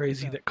tonight? That's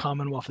crazy that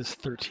Commonwealth is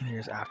 13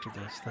 years after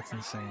this. That's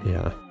insane.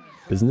 Yeah.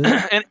 Isn't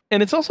it?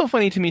 And it's also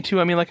funny to me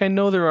too. I mean, I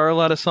know there are a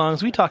lot of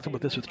songs. We talked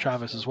about this with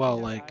Travis as well.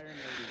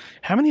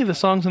 How many of the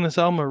songs on this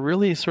album are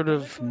really sort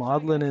of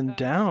maudlin and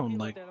down?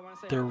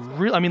 They're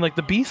real. I mean,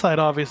 the B-side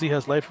obviously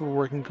has "Life of a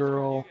Working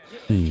Girl,"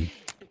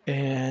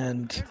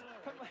 and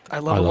 "I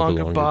Love a Long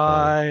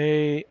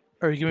Goodbye,"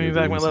 or "You Give Me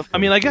Back My Love." I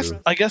mean, I guess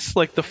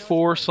the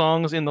four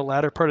songs in the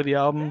latter part of the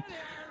album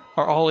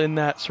are all in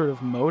that sort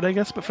of mode, I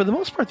guess. But for the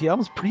most part, the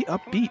album's pretty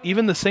upbeat.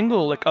 Even the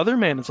single, "Other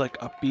Man," is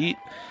upbeat,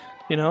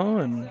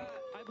 and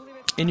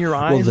 "In Your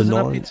Eyes" is an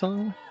upbeat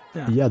song.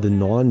 Yeah, the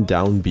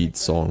non-downbeat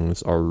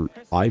songs are,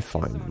 I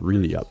find,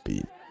 really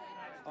upbeat.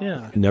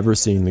 Yeah. Never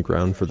Seeing the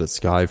Ground for the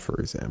Sky, for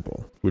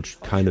example, which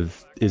kind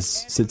of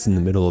sits in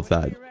the middle of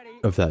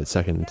that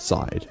second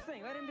side,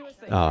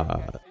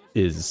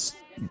 is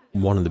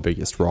one of the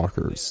biggest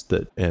rockers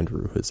that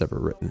Andrew has ever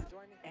written.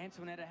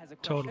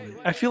 Totally.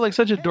 I feel like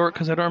such a dork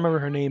because I don't remember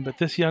her name, but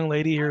this young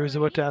lady here who's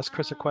about to ask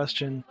Chris a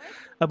question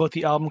about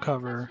the album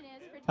cover.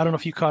 I don't know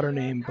if you caught her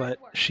name, but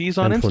she's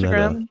on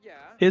Instagram.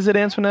 Is it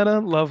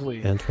Antoinetta?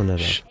 Lovely.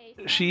 Antoinetta.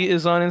 She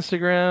is on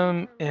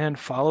Instagram and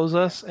follows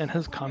us and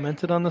has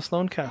commented on the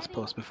Sloancast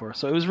post before.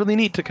 So it was really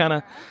neat to kind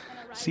of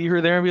see her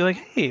there and be like,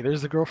 hey,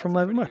 there's the girl from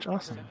Live and Much.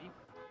 Awesome.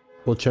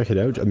 Well, check it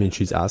out. I mean,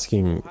 she's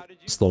asking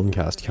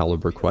Sloancast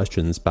caliber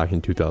questions back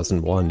in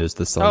 2001. Is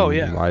the sun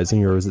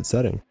rising or is it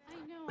setting?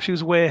 She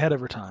was way ahead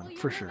of her time,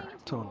 for sure.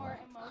 Totally.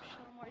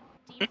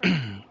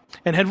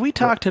 And had we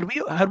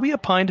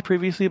opined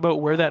previously about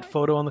where that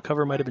photo on the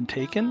cover might have been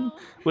taken?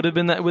 Would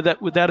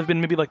that have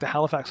been maybe the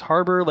Halifax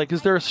Harbor?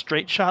 Is there a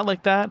straight shot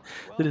like that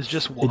is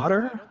just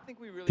water?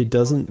 It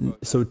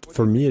doesn't. So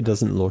for me, it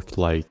doesn't look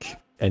like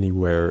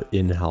anywhere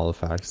in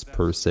Halifax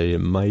per se. It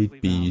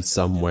might be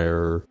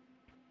somewhere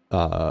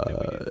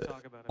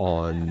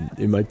on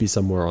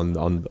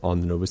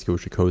the Nova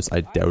Scotia coast.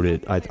 I doubt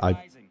it.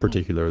 I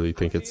particularly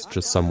think it's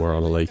just somewhere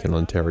on a lake in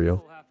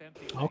Ontario.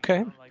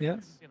 Okay. Yeah.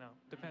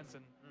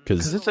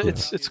 Because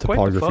it's quite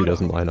topography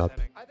doesn't line up.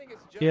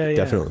 Yeah.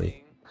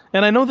 Definitely.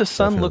 And I know the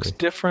sun looks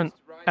different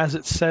as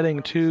it's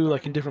setting too,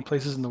 in different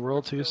places in the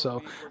world too.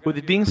 So with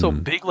it being so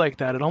big like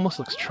that, it almost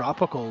looks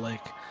tropical.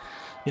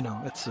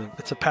 It's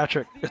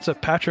a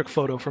Patrick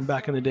photo from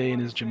back in the day in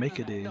his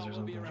Jamaica days or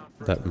something.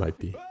 That might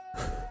be.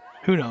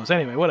 Who knows?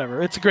 Anyway,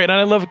 whatever. It's great. And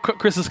I love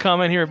Chris's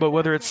comment here about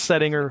whether it's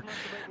setting or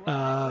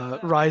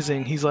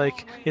rising. He's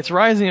like, it's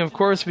rising, of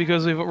course,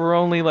 because we're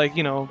only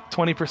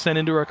 20%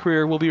 into our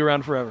career. We'll be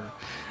around forever.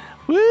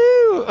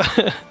 Woo!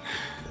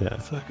 Yeah.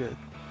 So good.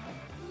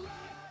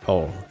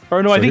 Oh.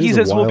 Or no, so I think he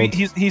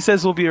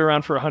says we'll be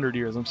around for 100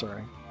 years. I'm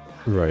sorry.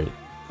 Right.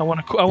 I want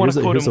to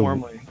quote him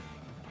warmly.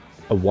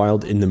 A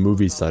wild in the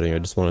movie setting. I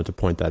just wanted to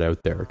point that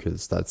out there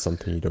because that's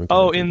something you don't get.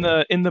 Oh, in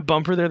the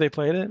bumper there they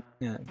played it?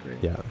 Yeah, great.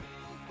 Yeah.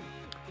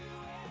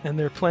 and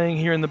they're playing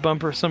here in the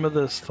bumper some of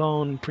the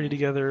Stone Pretty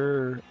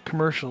Together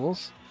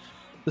commercials.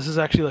 This is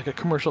actually like a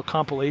commercial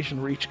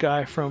compilation where each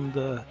guy from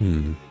the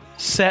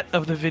set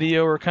of the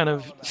video are kind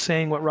of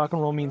saying what rock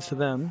and roll means to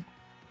them.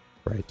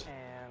 Right.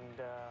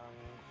 And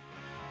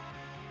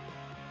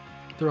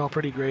They're all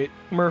pretty great.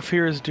 Murph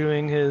here is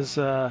doing his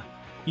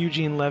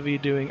Eugene Levy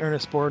doing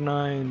Ernest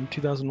Borgnine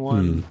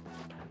 2001.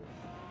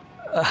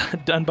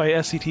 Done by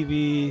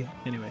SCTV.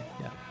 Anyway,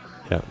 yeah.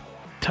 Yeah.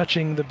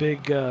 Touching the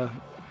big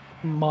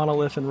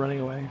monolith and running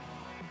away.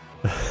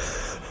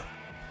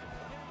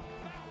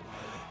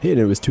 Hey, and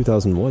it was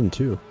 2001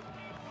 too.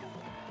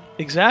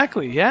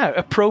 Exactly, yeah.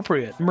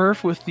 Appropriate.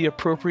 Murph with the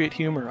appropriate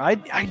humor. I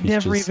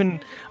never just-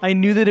 even... I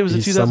knew that it was a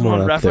he's 2001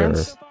 somewhere up there.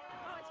 reference.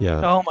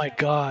 Yeah. Oh my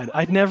god.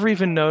 I'd never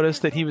even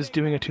noticed that he was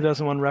doing a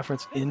 2001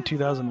 reference in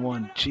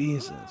 2001.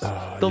 Jesus. You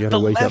gotta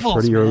wake up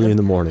pretty early in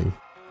the morning.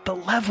 The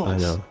levels. I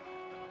know.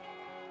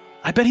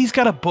 I bet he's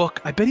got a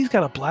book. I bet he's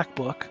got a black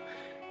book.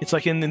 It's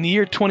like in the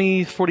year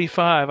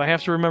 2045, I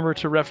have to remember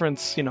to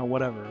reference,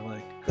 whatever.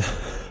 Like,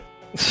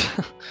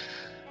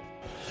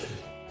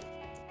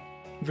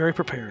 very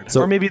prepared.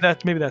 So- Or maybe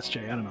that's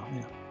Jay. I don't know.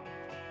 Yeah.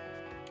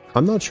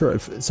 I'm not sure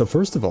if so.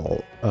 First of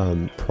all,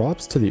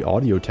 props to the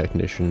audio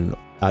technician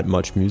at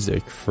Much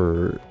Music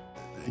for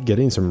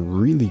getting some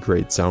really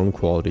great sound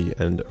quality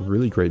and a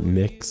really great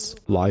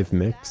live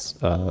mix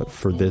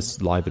for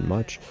this Live at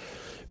Much.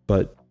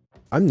 But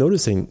I'm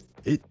noticing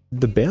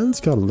the band's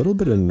got a little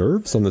bit of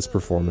nerves on this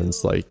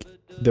performance. Like,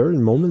 there are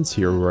moments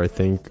here where I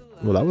think,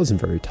 well, that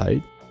wasn't very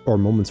tight, or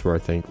moments where I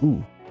think,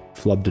 ooh,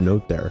 flubbed a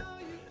note there.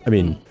 I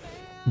mean,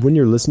 when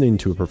you're listening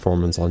to a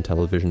performance on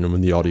television and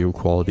when the audio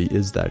quality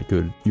is that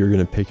good, you're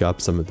going to pick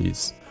up some of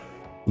these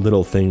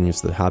little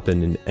things that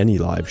happen in any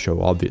live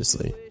show,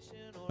 obviously.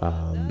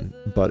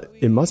 But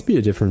it must be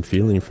a different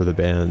feeling for the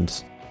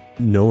band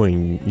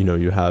knowing,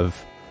 you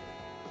have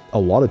a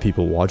lot of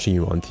people watching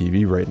you on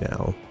TV right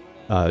now.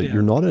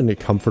 You're not in a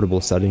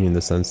comfortable setting in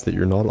the sense that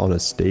you're not on a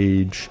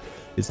stage.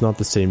 It's not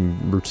the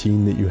same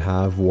routine that you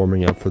have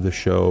warming up for the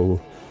show.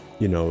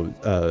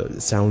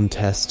 Sound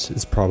test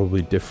is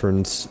probably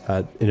different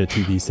in a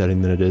TV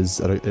setting than it is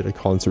at a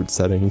concert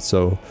setting.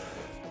 So,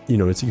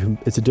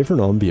 it's a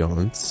different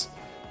ambiance.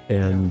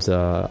 And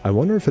I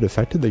wonder if it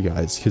affected the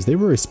guys, because they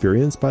were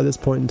experienced by this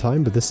point in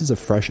time, but this is a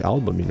fresh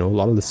album. A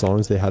lot of the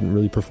songs they hadn't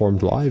really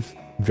performed live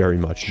very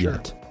much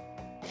yet.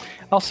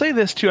 I'll say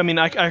this too. I mean,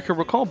 I could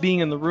recall being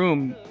in the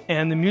room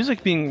and the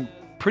music being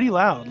pretty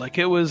loud. Like,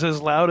 it was as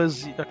loud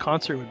as a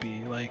concert would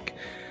be. Like,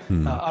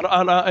 it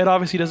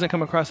obviously doesn't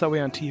come across that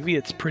way on TV.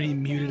 It's pretty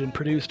muted and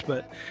produced,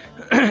 but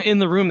in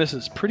the room, this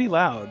is pretty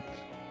loud.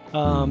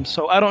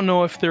 So I don't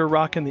know if they're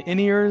rocking the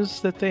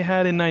in-ears that they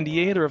had in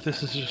 '98 or if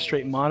this is just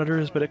straight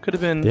monitors, but it could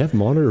have been... They have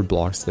monitor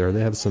blocks there.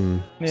 They have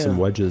some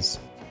wedges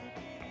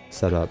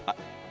set up.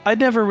 I'd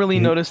never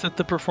really noticed that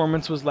the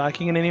performance was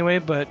lacking in any way,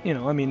 but,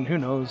 who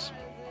knows?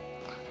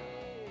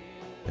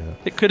 Yeah.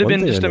 It could have One been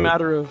thing just I a know-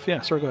 matter of...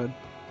 Yeah, sorry, go ahead.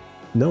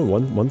 No,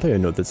 one thing I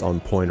note that's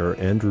on point are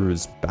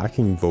Andrew's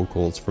backing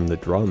vocals from the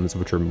drums,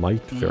 which are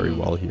mic'd very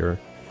well here.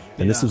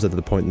 And this Yeah. was at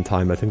the point in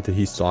time, I think that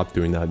he stopped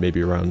doing that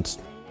maybe around...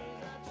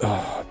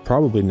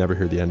 probably never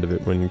hear the end of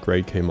it when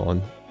Greg came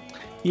on.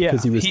 Yeah,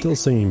 Because he was still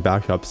singing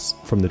backups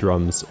from the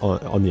drums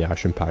on the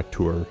Action Pack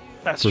tour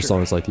That's for true.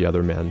 songs like The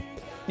Other Man.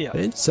 Yeah.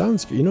 It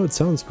sounds, it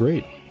sounds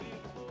great.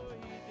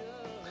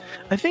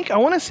 I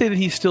want to say that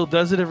he still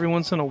does it every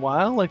once in a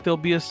while. Like, there'll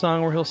be a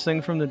song where he'll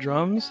sing from the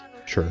drums.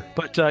 Sure.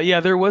 But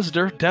there was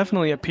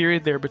definitely a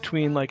period there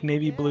between like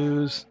Navy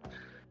Blues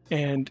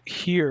and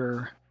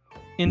here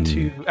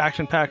into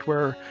Action Packed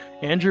where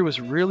Andrew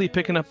was really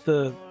picking up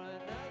the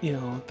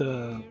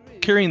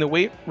carrying the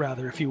weight,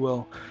 rather, if you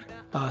will.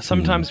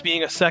 Sometimes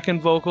being a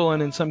second vocal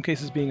and in some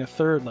cases being a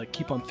third, like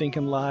Keep on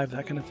Thinking Live,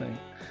 that kind of thing.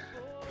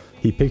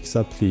 He picks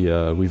up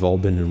the We've All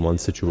Been in One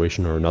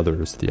Situation or Another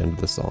at the end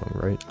of the song,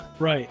 right?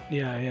 Right,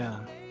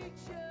 yeah.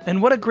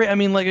 And what a great,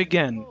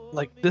 again,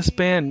 this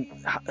band,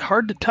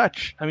 hard to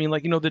touch.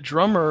 The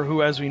drummer,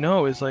 who, as we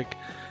know, is like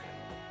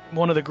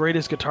one of the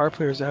greatest guitar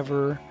players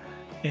ever,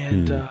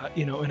 and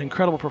an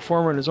incredible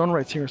performer in his own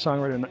right,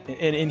 singer-songwriter,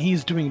 and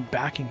he's doing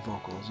backing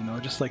vocals,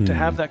 just like to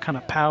have that kind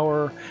of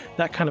power,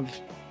 that kind of,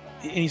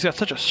 and he's got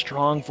such a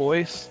strong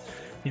voice,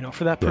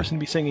 for that person to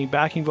be singing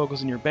backing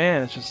vocals in your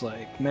band, it's just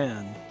like,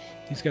 man,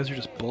 these guys are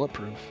just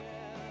bulletproof.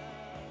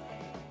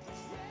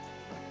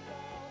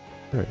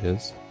 There it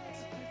is.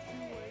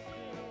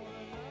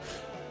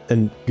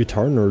 And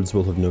guitar nerds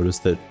will have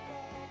noticed that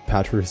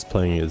Patrick is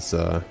playing his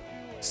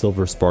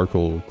Silver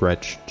Sparkle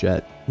Gretsch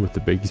Jet with the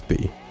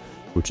Bigsby,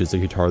 which is a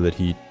guitar that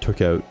he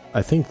took out,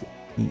 I think,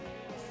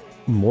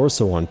 more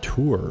so on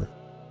tour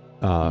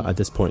at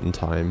this point in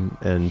time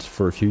and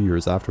for a few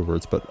years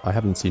afterwards, but I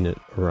haven't seen it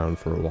around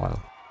for a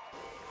while.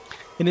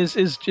 And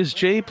is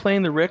Jay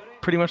playing the Rick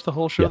pretty much the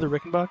whole show, the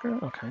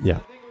Rickenbacker? Okay. Yeah,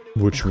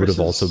 which would have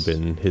also is-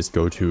 been his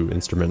go-to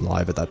instrument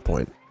live at that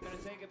point.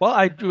 Well,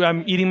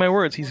 I'm eating my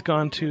words. He's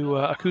gone to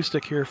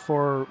acoustic here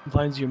for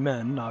Lines You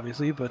Men,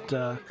 obviously, but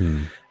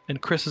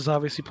and Chris is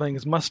obviously playing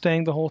his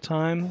Mustang the whole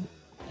time.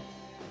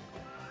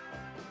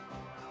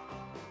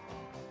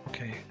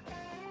 Okay.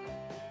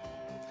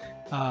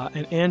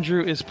 And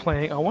Andrew is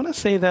playing. I want to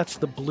say that's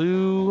the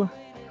blue.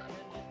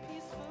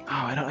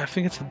 Oh, I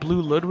think it's the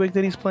blue Ludwig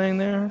that he's playing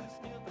there.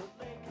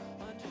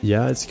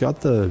 Yeah, it's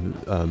got the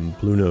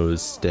Blue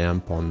Nose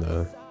stamp on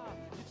the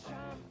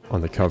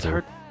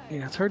cover.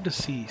 It's hard to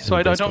see. So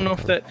I don't know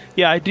if that.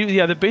 Yeah, I do.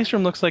 Yeah, the bass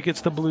drum looks like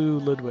it's the blue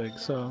Ludwig.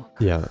 So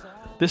Yeah.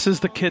 this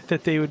is the kit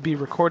that they would be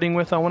recording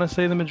with. I want to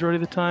say the majority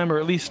of the time, or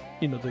at least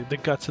the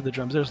guts of the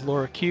drums. There's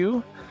Laura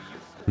Q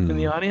in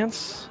the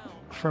audience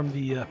from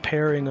the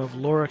pairing of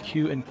Laura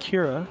Q and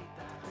Kira,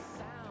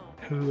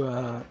 who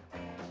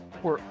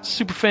were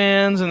super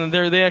fans, and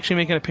they actually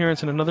make an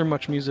appearance in another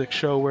Much Music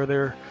show where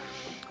they're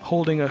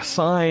holding a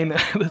sign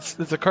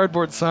that's a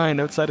cardboard sign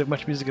outside of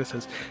Much Music that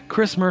says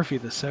Chris Murphy,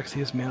 the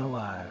sexiest man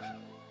alive.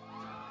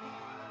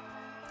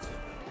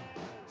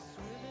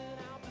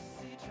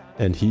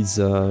 And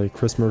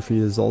Chris Murphy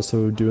is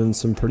also doing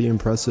some pretty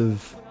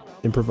impressive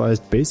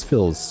improvised bass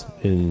fills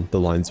in the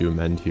lines you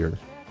amend here,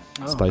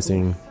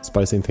 spicing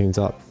things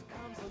up.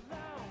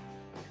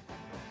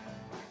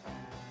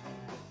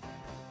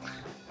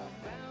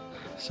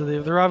 So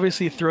they're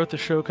obviously throughout the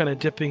show kind of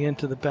dipping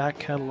into the back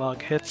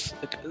catalog hits.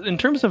 In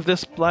terms of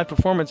this live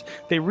performance,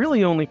 they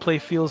really only play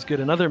Feels Good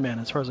and Other Man,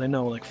 as far as I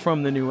know, like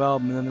from the new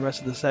album, and then the rest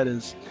of the set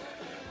is,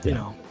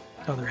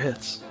 other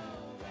hits.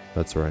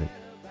 That's right.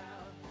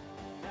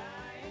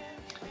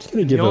 Just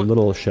gonna give a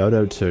little shout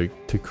out to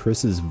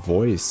Chris's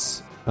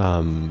voice.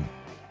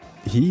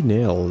 He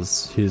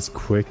nails his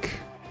quick,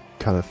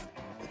 kind of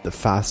the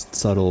fast,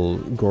 subtle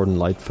Gordon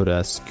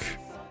Lightfoot-esque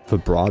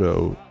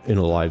vibrato in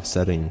a live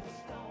setting.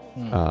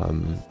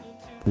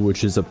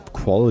 Which is a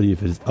quality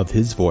of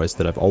his voice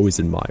that I've always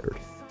admired.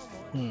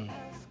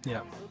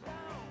 Yeah.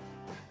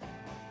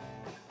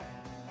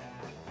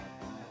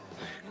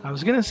 I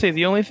was gonna say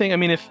the only thing. I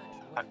mean, if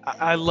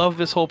I love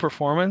this whole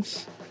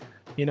performance,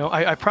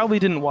 I probably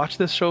didn't watch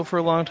this show for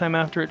a long time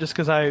after it, just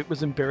because I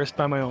was embarrassed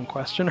by my own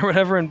question or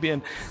whatever, and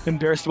being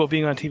embarrassed about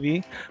being on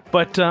TV.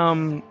 But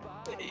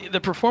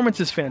the performance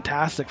is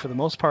fantastic for the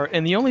most part,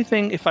 and the only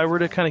thing, if I were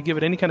to kind of give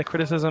it any kind of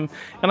criticism,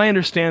 and I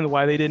understand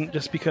why they didn't,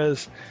 just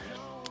because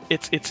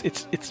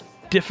it's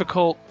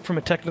difficult from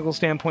a technical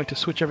standpoint to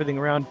switch everything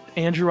around.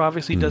 Andrew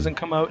obviously doesn't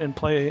come out and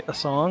play a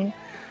song,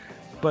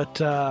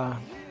 but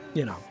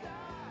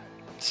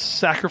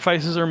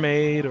sacrifices are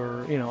made,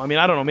 or I mean,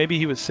 I don't know, maybe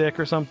he was sick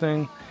or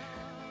something.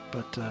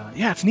 But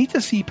it's neat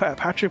to see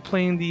Patrick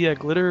playing the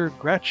Glitter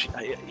Gretsch.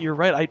 You're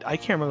right, I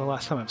can't remember the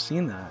last time I've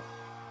seen that.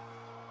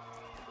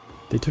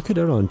 They took it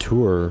out on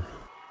tour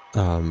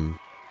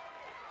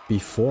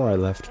before I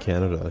left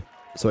Canada,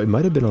 so it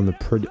might have been on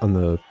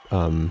the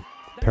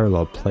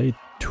Parallel Play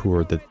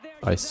tour that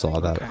I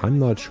saw that. Okay. I'm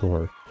not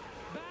sure.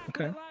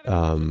 Okay.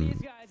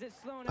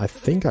 I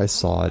think I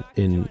saw it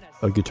in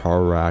a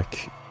guitar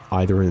rack,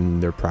 either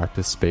in their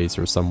practice space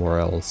or somewhere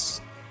else,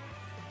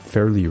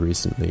 fairly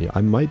recently.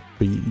 I might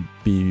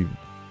be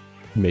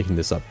making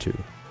this up too.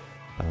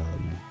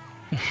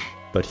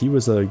 But he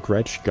was a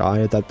Gretsch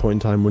guy at that point in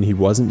time when he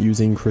wasn't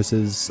using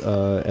Chris's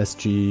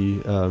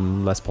SG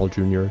Les Paul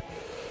Jr.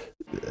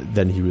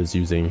 Then he was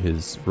using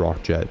his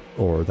Rockjet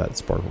or that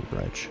Sparkle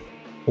Gretsch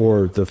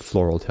or the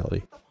Floral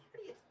Telly.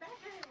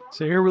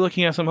 So here we're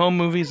looking at some home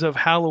movies of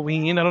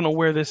Halloween. I don't know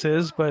where this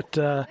is, but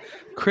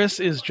Chris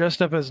is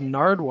dressed up as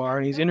Nardwuar,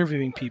 and he's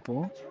interviewing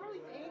people.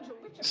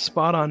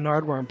 Spot on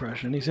Nardwuar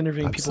impression. He's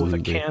interviewing people with a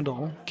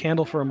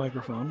candle for a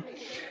microphone.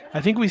 I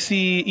think we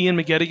see Ian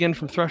McGettigan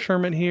from Thrush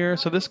Hermit here.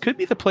 So this could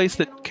be the place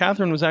that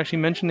Catherine was actually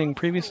mentioning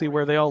previously,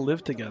 where they all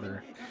live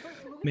together.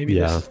 Maybe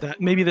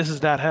this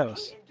is that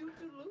house.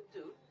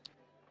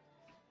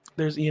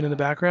 There's Ian in the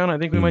background. I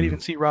think we might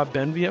even see Rob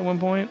Benvie at one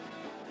point.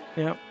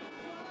 Yeah.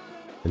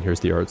 And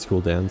here's the art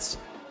school dance.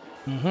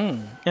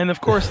 And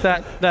of course,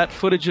 that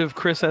footage of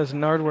Chris as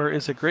Nardwuar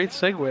is a great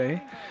segue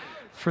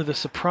for the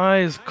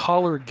surprise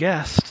caller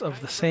guest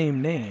of the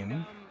same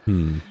name.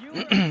 And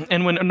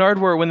when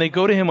Nardwuar, when they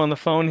go to him on the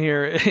phone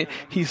here,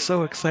 he's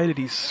so excited,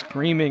 he's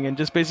screaming, and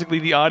just basically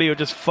the audio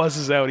just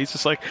fuzzes out. He's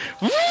just like,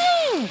 woo!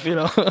 That's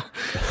Nardwuar.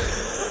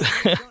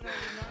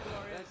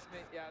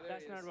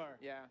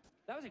 Yeah.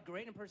 That was a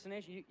great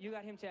impersonation. You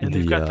got him to. And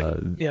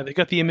they've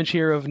got the image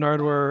here of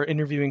Nardwuar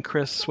interviewing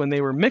Chris when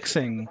they were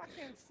mixing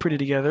Pretty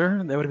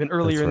Together. That would have been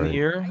earlier in the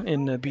year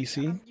in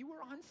BC. You were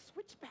on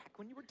Switchback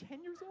when you were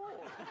 10 years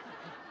old.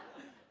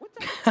 What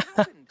the heck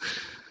happened?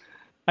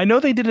 I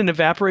know they did an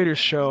Evaporators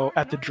show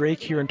at the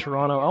Drake here in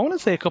Toronto, I want to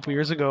say a couple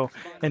years ago,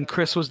 and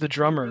Chris was the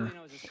drummer.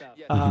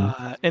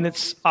 And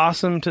it's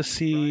awesome to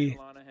see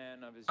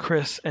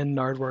Chris and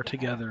Nardwuar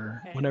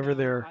together whenever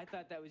they're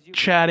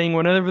chatting,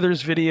 whenever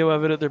there's video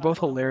of it. They're both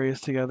hilarious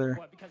together.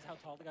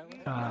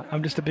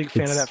 I'm just a big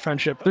fan of that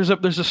friendship. There's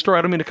a story,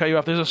 I don't mean to cut you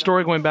off, there's a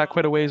story going back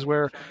quite a ways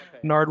where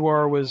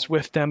Nardwuar was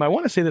with them. I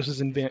want to say this was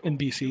in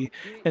BC,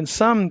 and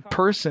some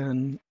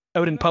person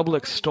out in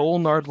public stole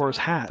Nardwar's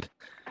hat.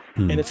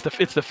 And it's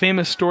the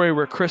famous story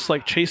where Chris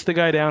chased the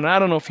guy down. I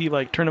don't know if he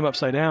turned him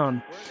upside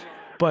down,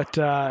 but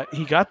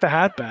he got the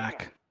hat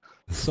back.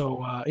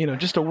 So,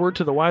 just a word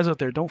to the wise out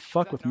there: don't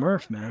fuck with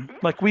Murph, man.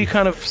 Like, we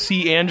kind of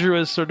see Andrew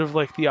as sort of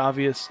like the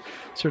obvious,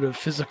 sort of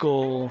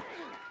physical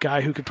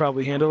guy who could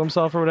probably handle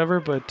himself or whatever.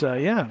 But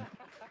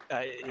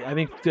I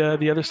think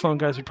the other Sloan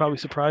guys would probably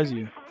surprise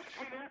you.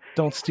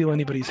 Don't steal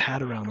anybody's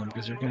hat around them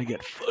because you're gonna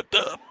get fucked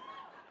up.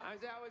 I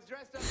was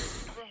dressed up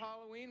as you for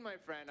Halloween, my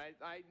friend.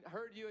 I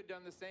heard you had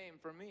done the same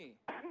for me.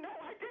 No,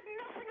 I did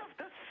nothing of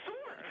the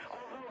sort.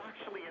 Although,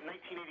 actually, in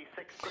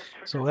 1986...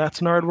 So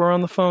that's Nardwar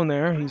on the phone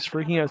there. He's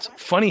freaking out. It's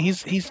funny,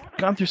 he's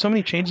gone through so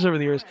many changes over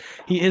the years.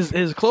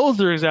 His clothes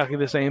are exactly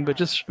the same, but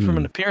just from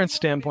an appearance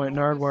standpoint,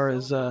 Nardwar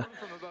is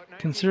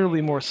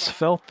considerably more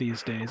svelte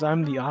these days.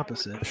 I'm the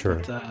opposite.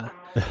 Sure.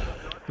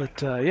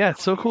 But yeah,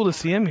 it's so cool to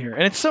see him here.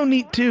 And it's so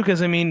neat, too,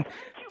 because, I mean,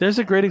 there's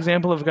a great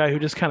example of a guy who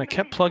just kind of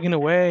kept plugging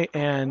away,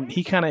 and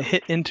he kind of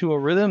hit into a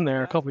rhythm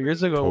there a couple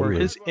years ago where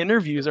his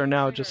interviews are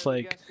now just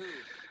like,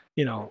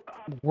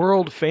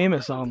 world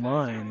famous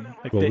online.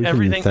 Like, Well,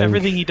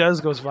 everything he does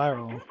goes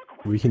viral.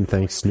 We can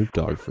thank Snoop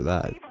Dogg for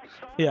that.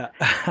 Yeah.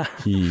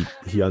 He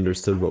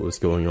understood what was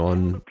going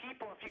on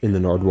in the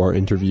Nardwar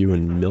interview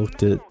and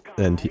milked it.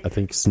 And I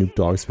think Snoop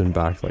Dogg's been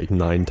back like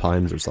 9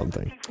 times or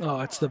something.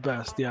 Oh, it's the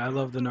best. Yeah, I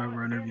love the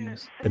Nardwar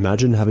interviews.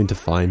 Imagine having to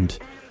find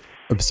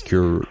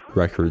obscure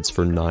records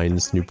for 9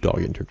 Snoop Dogg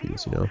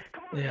interviews,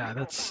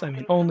 Yeah,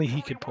 only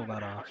he could pull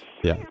that off.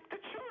 Yeah.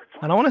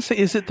 And I want to say,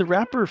 is it the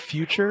rapper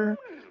Future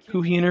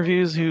who he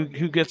interviews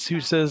who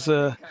says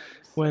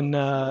when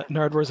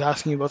Nardwar's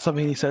asking about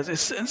something, he says,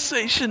 "It's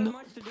sensational."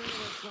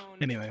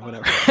 Anyway,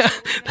 whatever.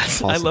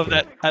 I love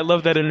that. I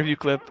love that interview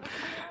clip.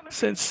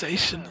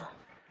 Sensational.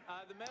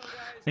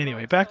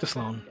 Anyway, back to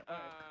Sloan.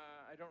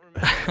 I don't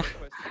remember.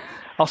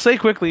 I'll say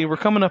quickly, we're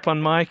coming up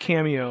on my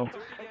cameo,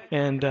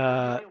 and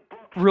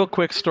real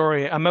quick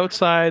story. I'm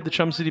outside the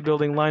Chum City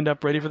building, lined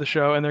up, ready for the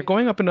show, and they're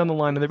going up and down the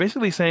line, and they're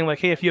basically saying, like,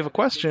 hey, if you have a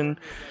question,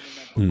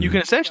 you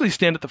can essentially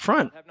stand at the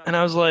front. And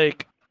I was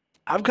like,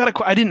 I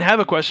didn't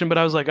have a question, but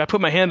I was like, I put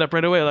my hand up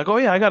right away, like, oh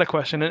yeah, I got a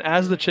question. And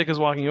as the chick is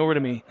walking over to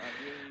me,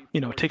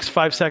 it takes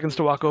 5 seconds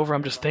to walk over,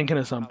 I'm just thinking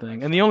of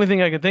something. And the only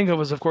thing I could think of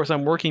was, of course,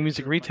 I'm working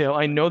music retail.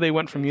 I know they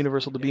went from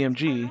Universal to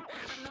BMG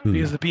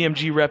because the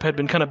BMG rep had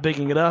been kind of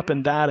bigging it up,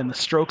 and the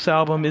Strokes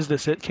album, Is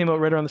This It, came out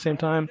right around the same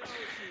time.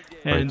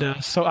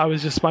 And so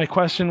my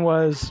question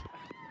was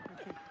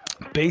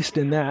based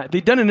in that.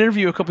 They'd done an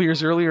interview a couple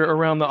years earlier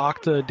around the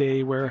Okta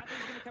day where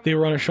they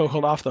were on a show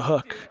called Off the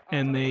Hook,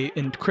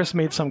 and Chris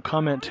made some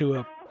comment to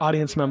an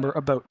audience member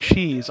about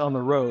cheese on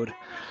the road.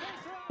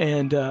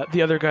 And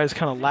the other guys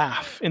kind of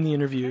laugh in the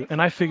interview.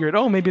 And I figured,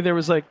 maybe there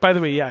was by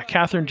the way, yeah,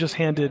 Catherine just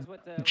handed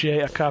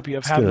Jay a copy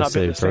of Have Not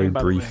Been the Same, by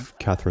the way. Very brief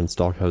Catherine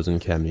Stockhausen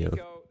cameo.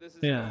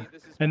 Yeah.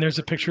 And there's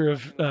a picture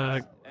of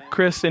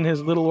Chris in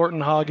his little Orton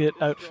Hoggett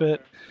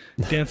outfit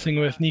dancing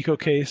with Nico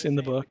Case in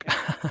the book.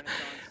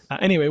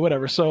 Anyway,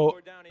 whatever. So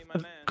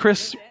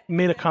Chris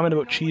made a comment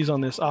about cheese on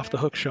this Off the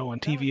Hook show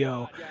on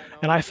TVO,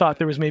 and I thought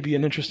there was maybe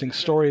an interesting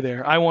story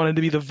there. I wanted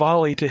to be the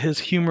volley to his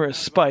humorous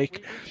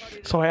spike,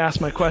 so I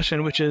asked my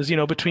question, which is,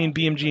 between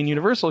BMG and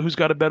Universal, who's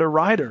got a better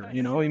rider?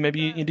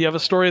 Maybe do you have a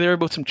story there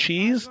about some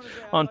cheese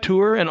on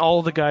tour? And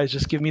all the guys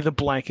just give me the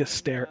blankest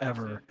stare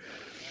ever.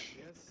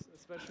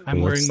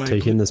 Let's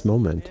take in this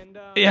moment.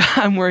 Yeah,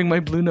 I'm wearing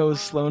my Blue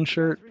Nose Sloan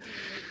shirt,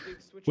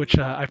 which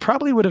I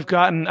probably would have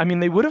gotten. I mean,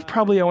 they would have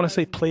probably, I want to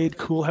say, played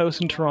Cool House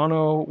in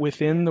Toronto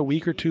within the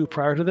week or two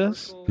prior to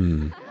this,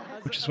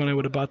 which is when I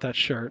would have bought that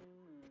shirt.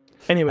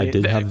 Anyway, I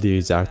did have the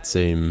exact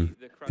same.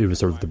 It was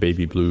sort of the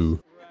baby blue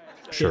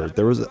shirt.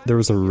 Yeah. There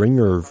was a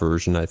ringer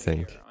version, I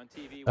think,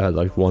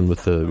 like one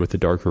with the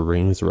darker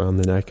rings around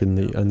the neck and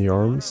the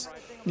arms.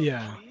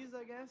 Yeah.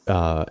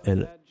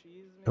 And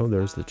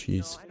there's the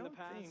cheese.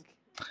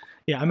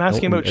 Yeah, I'm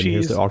asking about cheese.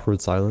 Here's the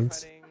awkward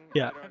silence.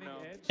 Yeah.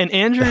 And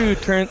Andrew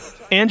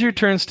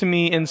turns to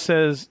me and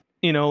says,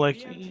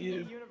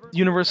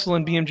 Universal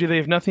and BMG, they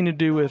have nothing to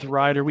do with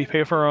rider. We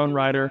pay for our own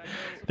rider.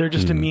 They're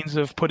just a means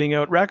of putting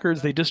out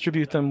records. They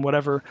distribute them,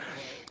 whatever.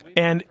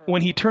 And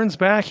when he turns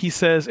back, he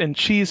says, and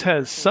cheese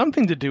has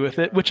something to do with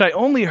it, which I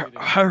only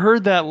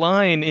heard that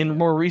line in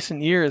more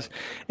recent years.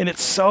 And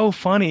it's so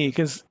funny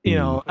because, I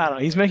don't know,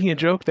 he's making a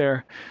joke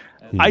there.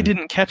 I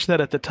didn't catch that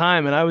at the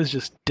time, and I was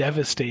just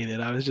devastated.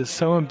 I was just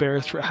so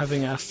embarrassed for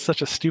having asked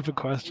such a stupid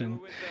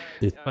question.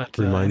 It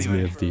reminds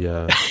me of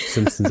the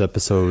Simpsons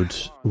episode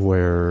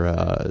where,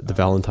 the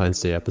Valentine's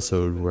Day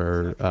episode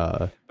where,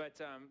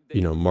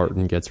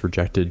 Martin gets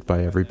rejected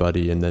by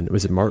everybody, and then,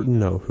 was it Martin?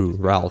 No, who?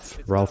 Ralph.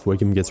 Ralph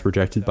Wiggum gets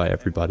rejected by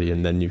everybody,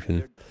 and then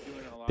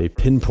they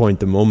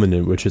pinpoint the moment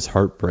in which his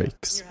heart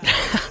breaks.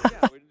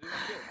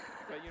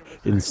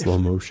 In slow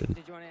motion.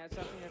 Did you want to add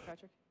something there,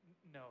 Patrick?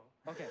 No.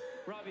 Okay.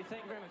 Robbie,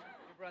 thank you very much.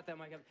 You brought that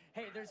mic up.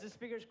 Hey, there's the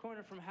Speaker's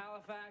Corner from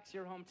Halifax,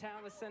 your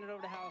hometown. Let's send it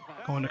over to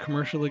Halifax. Going to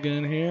commercial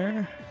again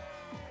here.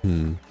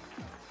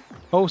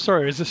 Oh,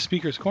 sorry. Is this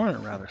Speaker's Corner,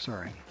 rather?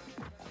 Sorry.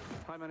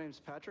 Hi, my name's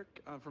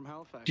Patrick. I'm from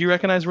Halifax. Do you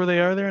recognize where they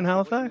are there in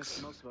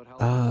Halifax?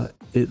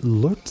 It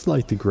looked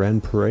like the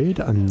Grand Parade.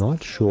 I'm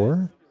not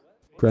sure.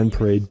 Grand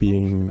Parade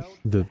being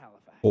the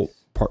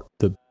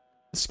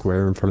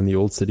square in front of the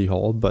old city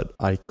hall, but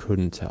I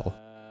couldn't tell.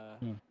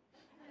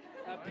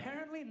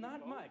 Apparently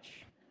not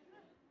much.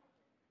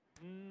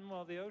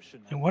 Well, the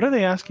ocean. And what are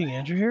they asking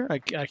Andrew here? I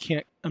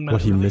can't. I'm not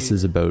What he really-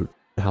 misses about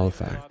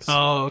Halifax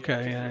Oh,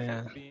 okay,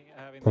 yeah.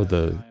 or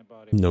the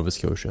Nova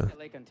Scotia.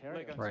 Lake Ontario.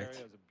 Lake Right.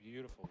 Ontario is a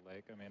beautiful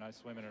lake. I mean, I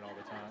swim in it all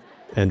the time.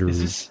 Andrew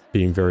Is this-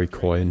 being very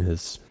coy in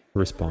his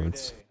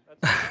response.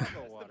 That's the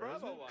Bravo water,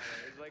 isn't it?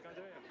 It's Lake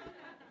Ontario.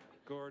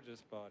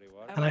 Gorgeous body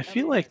water. And I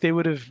feel like they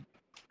would have.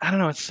 I don't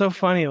know. It's so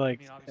funny.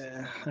 Like,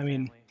 I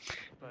mean,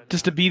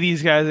 just to be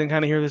these guys and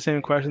kind of hear the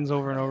same questions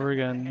over and over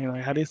again. You know,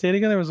 like, how do you stay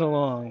together so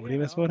long? What do you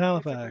miss about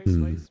Halifax?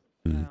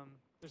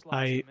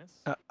 I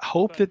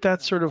hope that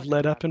that's sort of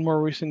led up in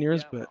more recent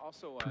years, but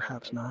Also,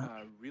 perhaps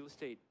not. Real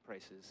estate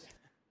prices.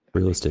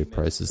 Real estate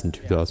prices in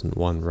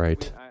 2001,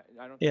 right?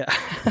 I don't Yeah.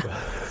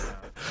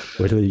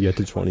 Wait till you get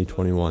to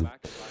 2021.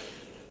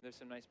 There's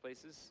some nice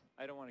places.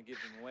 I don't want to give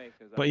them away.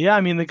 But yeah,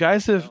 I mean, the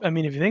guys have. I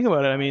mean, if you think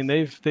about it, I mean,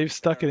 they've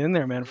stuck it in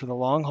there, man, for the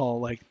long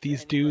haul. Like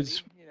these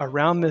dudes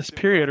around this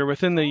period or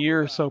within the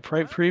year or so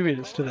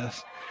previous to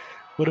this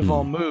would have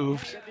all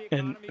moved,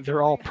 and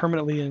they're all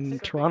permanently in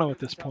Toronto at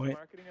this point.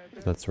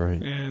 That's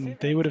right. And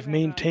they would have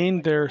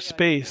maintained their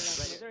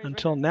space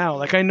until now.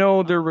 Like I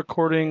know they're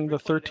recording the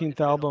 13th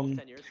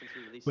album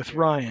with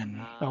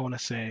Ryan, I want to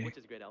say,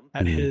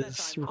 at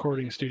his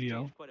recording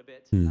studio.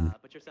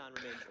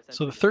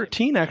 So the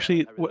 13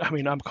 actually, I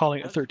mean, I'm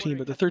calling it 13,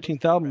 but the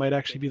 13th album might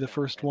actually be the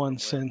first one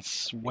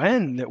since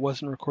when it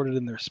wasn't recorded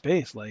in their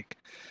space, like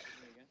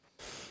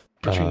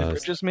Between the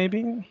Bridges,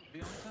 maybe? The only time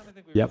I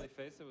think we Yep. really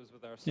faced it was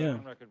with our Yeah.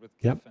 second record with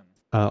Yep. Kiffin.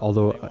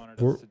 Although They wanted us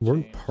to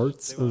weren't change.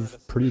 parts They wanted of us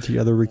to Pretty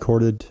Together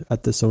recorded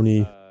at the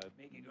Sony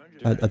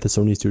at the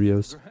Sony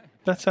studios?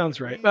 That sounds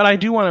right. But I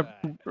do want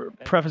to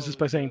preface this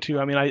by saying, too,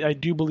 I mean, I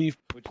do believe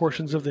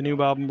portions of the new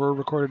album were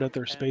recorded at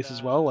their space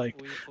as well.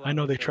 Like, I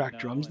know they track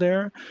drums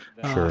there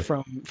Sure.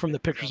 from the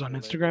pictures on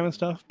Instagram and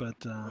stuff, but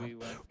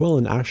Well,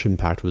 and Action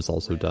Pact was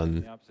also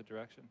done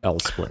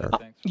elsewhere.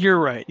 you're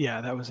right. Yeah,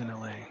 that was in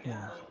LA.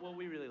 Yeah, Well,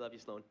 we really love you,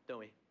 Sloan, don't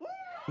we?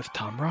 with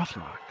Tom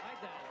Rothrock.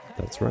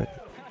 That's right.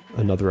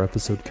 Another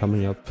episode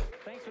coming up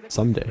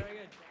someday.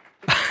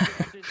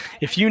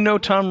 If you know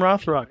Tom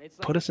Rothrock,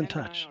 put us in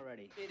touch.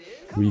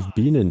 We've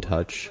been in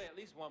touch.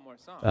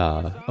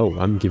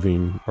 I'm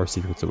giving our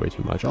secrets away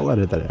too much. I'll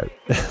edit that out.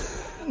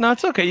 No,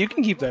 it's okay. You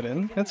can keep that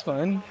in. That's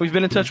fine. We've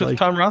been in touch with like-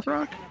 Tom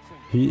Rothrock.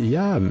 He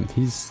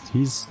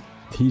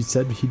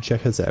said he'd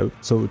check us out.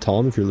 So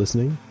Tom, if you're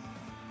listening,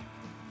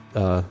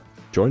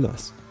 join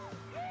us.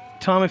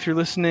 Tom, if you're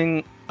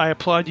listening, I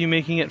applaud you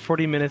making it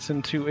 40 minutes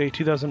into a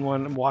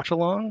 2001 watch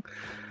along.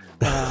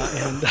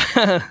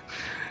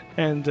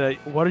 And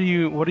what are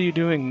you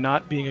doing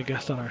not being a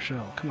guest on our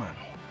show? Come on.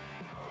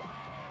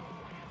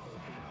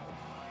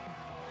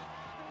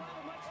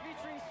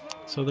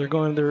 So they're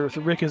going there.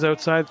 Rick is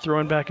outside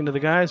throwing back into the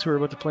guys who are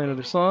about to play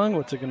another song.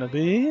 What's it going to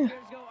be?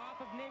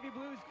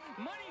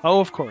 Oh,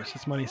 of course,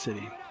 it's Money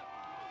City.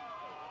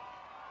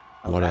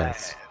 What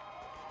else?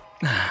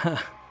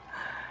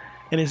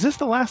 And is this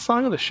the last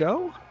song of the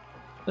show?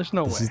 There's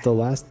no This way. is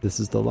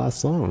the last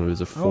song. It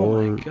was a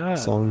Oh my God.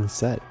 4-song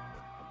set.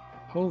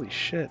 Holy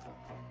shit.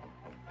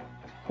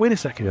 Wait a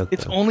second. You got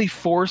It's the- only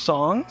 4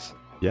 songs?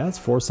 Yeah, it's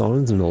 4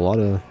 songs and a lot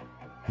of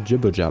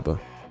jibba jabba.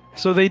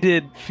 So they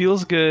did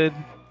Feels Good,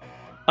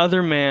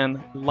 Other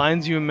Man,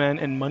 Lines You Men,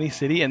 and Money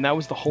City, and that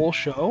was the whole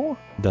show?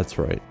 That's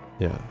right.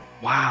 Yeah.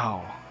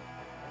 Wow.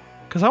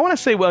 Because I want to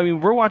say, well, I mean,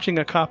 we're watching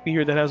a copy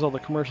here that has all the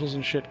commercials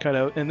and shit cut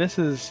out, and this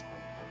is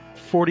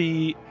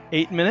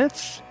 48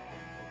 minutes?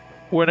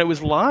 When it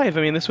was live,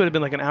 I mean, this would have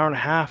been like an hour and a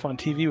half on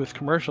TV with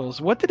commercials.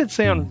 What did it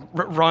say on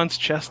Ron's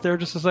chest there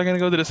just a second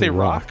ago? Did it say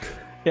rock?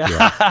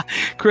 Yeah.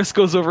 Chris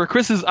goes over.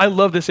 I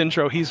love this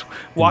intro. He's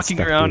walking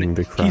around.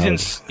 Inspecting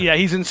the crowd.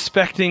 He's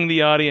inspecting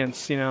the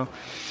audience, you know.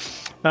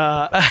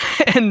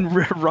 And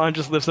Ron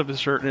just lifts up his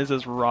shirt and it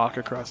says rock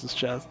across his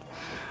chest.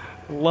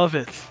 Love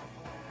it.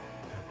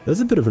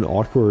 That's a bit of an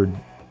awkward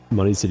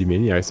Money City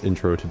Maniacs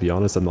intro, to be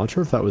honest. I'm not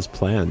sure if that was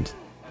planned.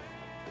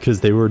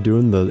 Because they were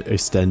doing the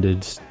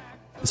extended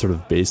sort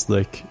of bass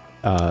lick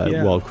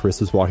while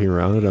Chris was walking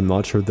around it. I'm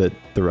not sure that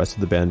the rest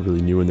of the band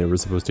really knew when they were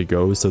supposed to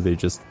go, so they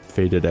just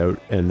faded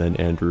out, and then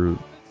Andrew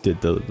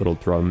did the little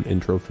drum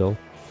intro fill.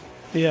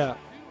 Yeah.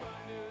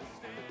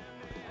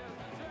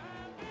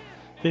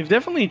 They've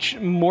definitely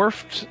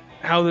morphed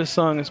how this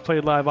song is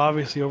played live,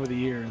 obviously, over the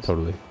years.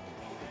 Totally.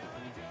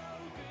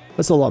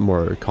 That's a lot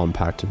more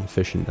compact and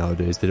efficient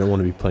nowadays. They don't want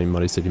to be playing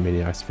Money City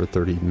Maniacs for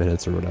 30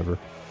 minutes or whatever.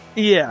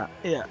 Yeah.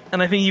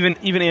 And I think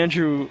even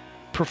Andrew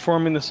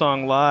performing the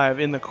song live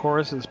in the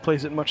choruses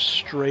plays it much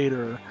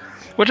straighter,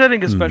 which I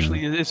think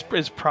especially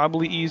is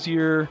probably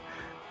easier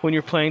when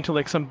you're playing to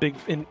like some big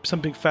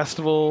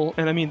festival.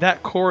 And I mean,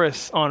 that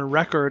chorus on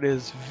record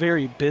is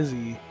very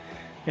busy,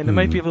 and it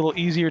might be a little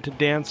easier to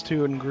dance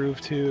to and groove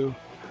to,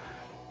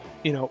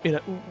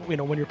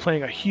 when you're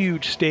playing a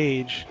huge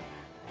stage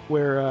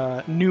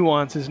where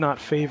nuance is not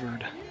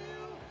favored.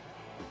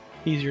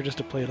 Easier just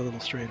to play it a little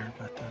straighter,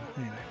 but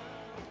anyway.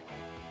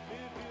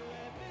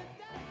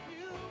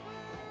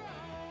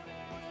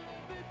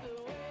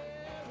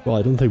 Well,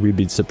 I don't think we'd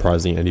be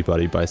surprising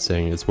anybody by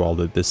saying as well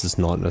that this is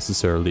not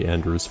necessarily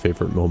Andrew's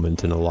favorite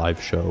moment in a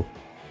live show.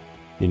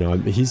 You know,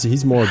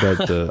 he's more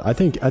about the. I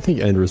think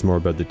Andrew's more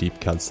about the deep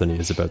cuts than he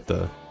is about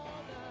the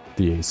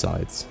A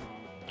sides.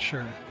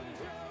 Sure.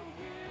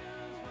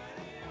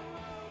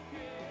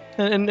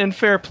 And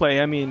fair play.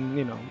 I mean,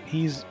 you know,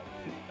 he's,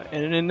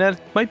 and that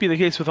might be the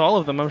case with all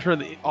of them. I'm sure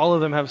that all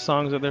of them have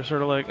songs that they're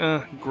sort of like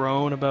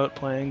groan about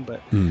playing,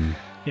 but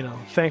you know,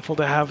 thankful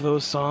to have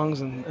those songs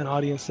and an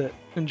audience that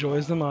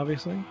enjoys them,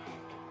 obviously.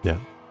 Yeah.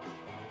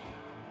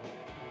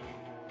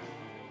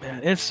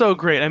 Man, it's so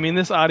great. I mean,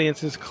 this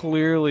audience is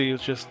clearly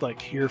just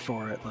like here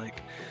for it, like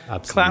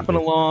Absolutely. clapping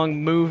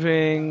along,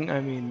 moving.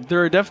 I mean,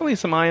 there are definitely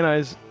some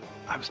Ionize.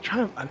 I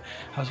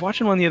was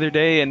watching one the other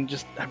day, and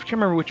just I can't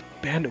remember which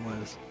band it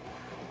was.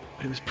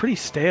 But it was pretty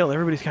stale.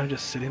 Everybody's kind of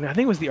just sitting there. I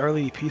think it was the Our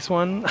Lady Peace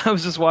one. I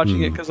was just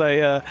watching it because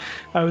I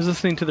was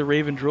listening to the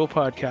Raven Drool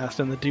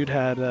podcast, and the dude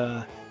had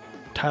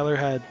Tyler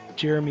had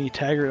Jeremy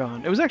Taggart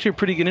on. It was actually a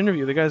pretty good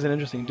interview. The guy's an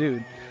interesting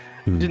dude.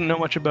 Didn't know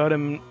much about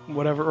him,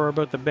 whatever, or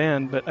about the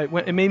band, but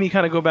it made me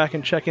kind of go back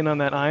and check in on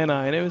that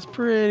Ioni, and it was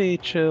pretty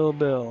chill,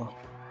 Bill.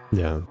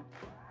 Yeah.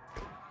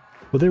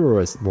 Well, they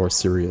were a more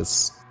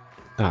serious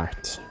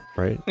act,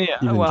 right? Yeah,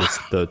 Even well, just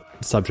the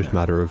subject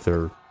matter of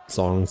their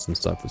songs and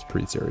stuff was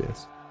pretty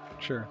serious.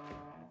 sure.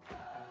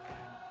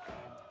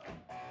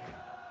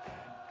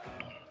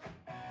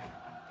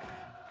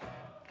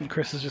 And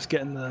Chris is just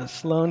getting the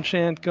Sloan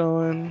chant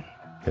going.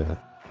 Yeah.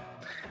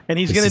 And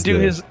he's gonna do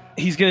his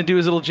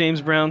little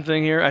James Brown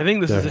thing here. I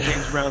think this is a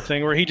James Brown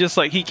thing where he just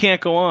like he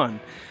can't go on,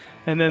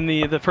 and then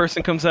the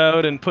person comes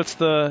out and puts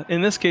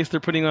in this case they're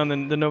putting on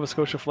the Nova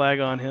Scotia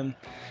flag on him,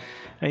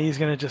 and he's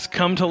gonna just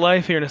come to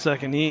life here in a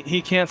second.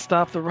 He can't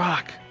stop the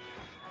rock.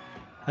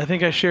 I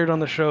think I shared on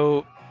the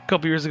show a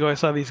couple years ago. I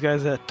saw these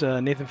guys at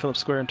Nathan Phillips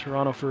Square in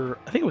Toronto for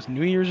I think it was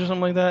New Year's or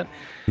something like that,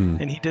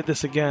 and he did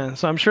this again.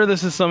 So I'm sure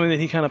this is something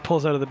that he kind of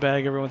pulls out of the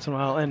bag every once in a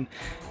while. And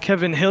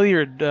Kevin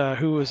Hilliard,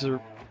 who was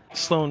a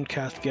Sloan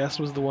cast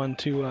guest, was the one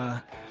to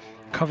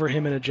cover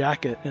him in a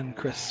jacket, and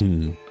Chris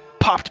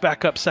popped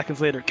back up seconds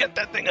later. Get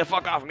that thing the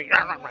fuck off of me,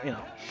 you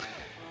know.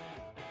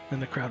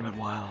 And the crowd went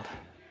wild.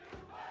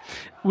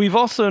 We've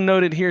also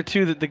noted here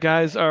too that the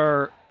guys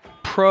are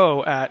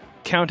pro at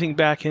counting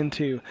back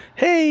into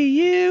 "Hey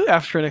you"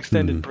 after an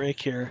extended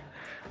break here.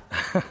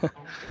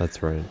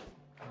 That's right.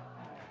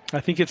 I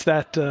think it's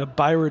that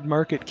Byward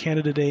Market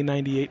Canada Day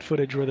 '98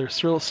 footage where they're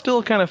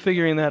still kind of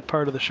figuring that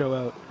part of the show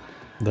out.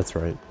 That's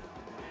right.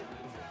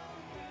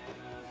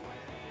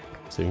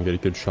 So you can get a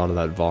good shot of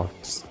that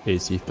Vox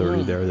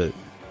AC30 there that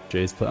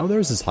Jay's playing. Oh,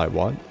 there's his high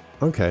watt.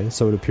 Okay,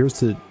 so it appears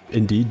to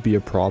indeed be a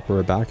prop or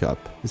a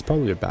backup. It's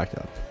probably a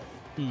backup.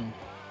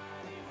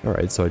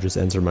 Alright, so I just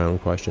answered my own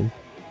question.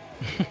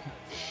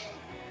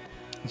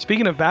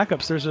 Speaking of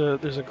backups, there's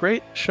a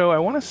great show. I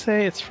want to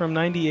say it's from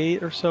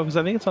 '98 or so, because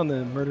I think it's on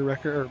the Murder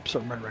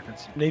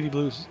Records, Navy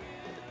Blues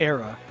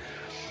era,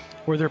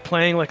 where they're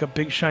playing like a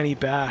big shiny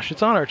bash.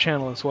 It's on our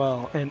channel as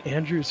well, and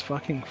Andrew's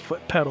fucking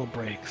foot pedal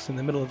breaks in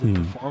the middle of the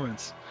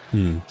performance.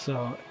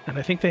 So, and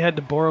I think they had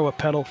to borrow a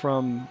pedal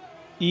from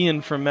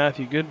Ian from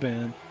Matthew Good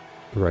Band.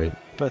 Right.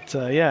 But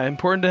yeah,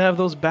 important to have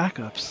those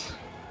backups.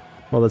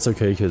 Well, that's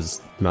okay,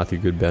 because Matthew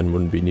Goodben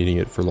wouldn't be needing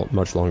it for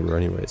much longer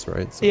anyways,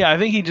 right? So. Yeah, I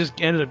think he just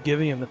ended up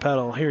giving him the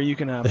pedal. Here, you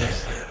can have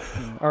this.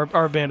 You know,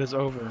 our band is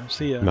over.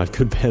 See ya. Matt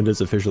Goodband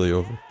is officially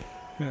over.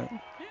 Yeah.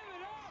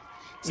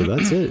 So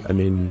that's it. I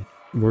mean,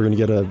 we're going to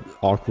get an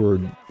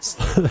awkward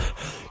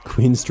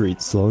Queen Street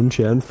Sloan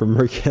chant from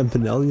Mark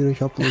Campanelli in a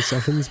couple of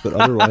seconds, but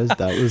otherwise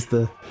that was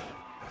the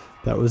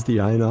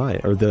I&I,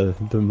 or the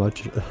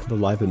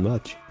Live and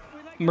Much.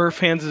 Murph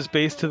hands his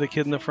bass to the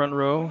kid in the front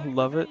row.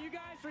 Love it.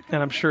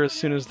 And I'm sure as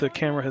soon as the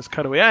camera has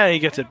cut away, he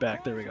gets it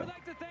back. There we go.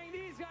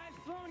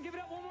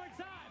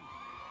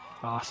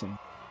 Awesome.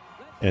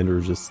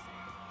 Andrew's just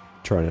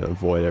trying to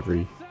avoid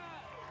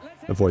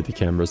the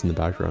cameras in the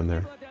background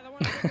there.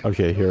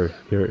 Okay, here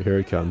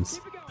it comes.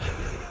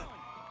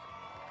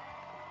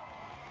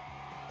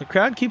 The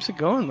crowd keeps it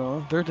going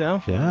though. They're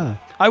down for Yeah. it.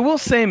 I will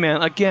say,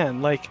 man,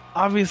 again, like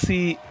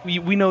obviously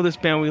we know this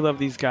band, we love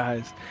these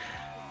guys.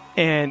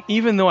 And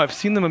even though I've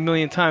seen them a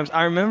million times,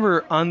 I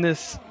remember on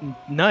this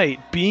night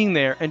being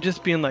there and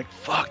just being like,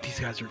 fuck, these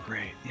guys are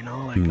great. You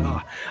know, like,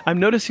 I'm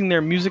noticing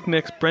their music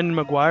mix. Brendan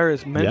McGuire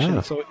is mentioned.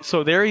 Yeah.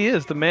 So there he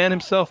is, the man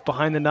himself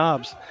behind the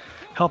knobs,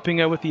 helping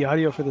out with the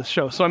audio for this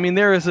show. So, I mean,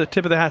 there is a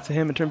tip of the hat to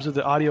him in terms of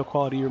the audio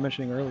quality you were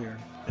mentioning earlier.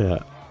 Yeah.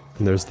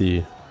 And there's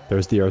the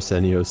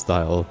Arsenio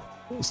style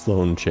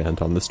Sloan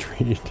chant on the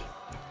street.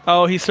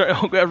 Oh, he started.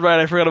 Oh, right,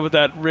 I forgot about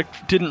that. Rick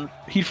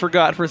he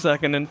forgot for a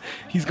second, and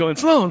he's going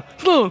Sloan.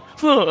 That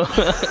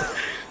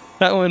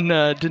one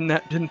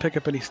didn't pick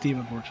up any steam,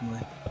 unfortunately.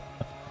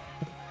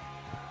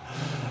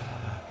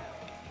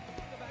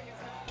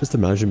 Just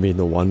imagine being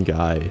the one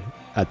guy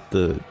at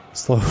the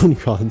Sloan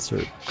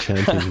concert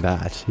chanting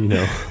that, you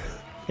know.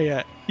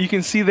 Yeah, you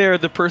can see there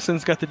the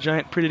person's got the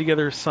giant Pretty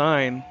Together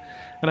sign.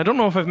 And I don't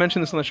know if I've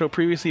mentioned this on the show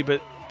previously, but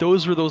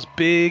those were those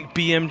big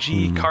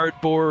BMG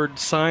cardboard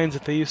signs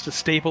that they used to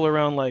staple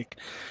around like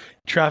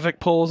traffic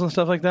poles and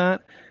stuff like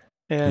that.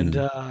 And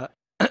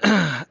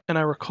and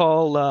I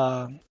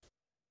recall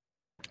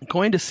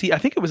going to see. I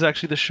think it was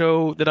actually the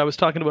show that I was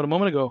talking about a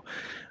moment ago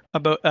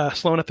about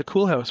Sloan at the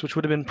Cool House, which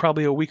would have been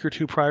probably a week or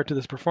two prior to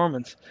this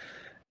performance.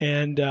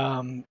 And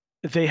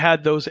they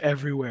had those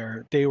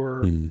everywhere. They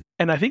were,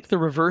 and I think the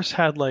reverse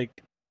had like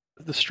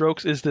the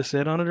Strokes "Is This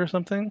It" on it or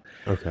something.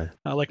 Okay.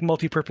 Like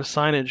multi-purpose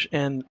signage,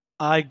 and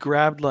I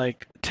grabbed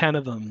like 10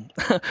 of them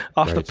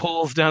off the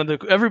poles down to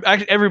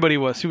everybody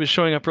was who was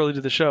showing up early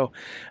to the show.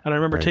 And I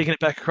remember taking it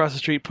back across the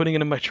street, putting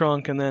it in my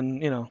trunk, and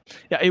then,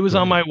 it was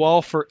on my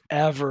wall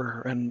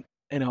forever. And,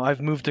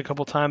 I've moved a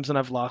couple times and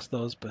I've lost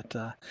those, but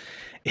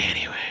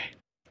anyway.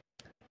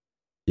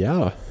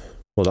 Yeah.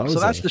 Well,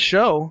 that's the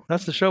show.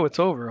 That's the show. It's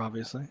over,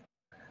 obviously.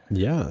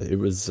 Yeah, it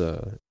was.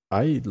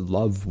 I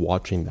love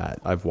watching that.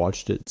 I've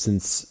watched it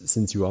since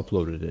you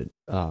uploaded it.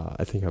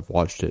 I think I've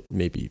watched it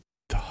maybe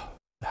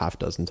half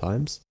dozen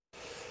times.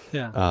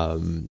 Yeah.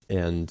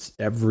 And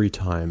every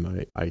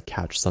time I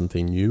catch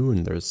something new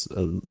and there's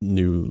a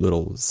new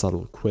little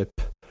subtle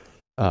quip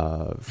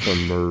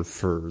from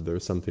Murph, or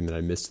there's something that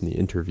I missed in the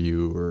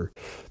interview, or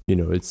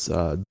it's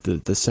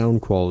the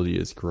sound quality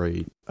is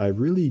great. I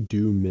really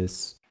do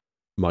miss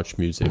Much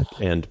Music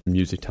and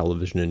music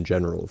television in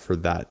general for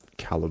that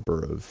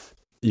caliber of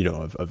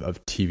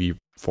TV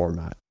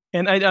format.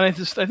 And I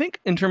think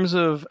in terms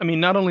of,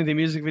 not only the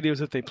music videos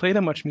that they played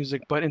on Much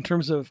Music, but in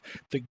terms of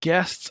the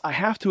guests, I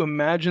have to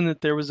imagine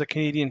that there was a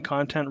Canadian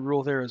content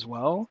rule there as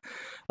well.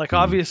 Like,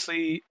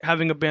 obviously,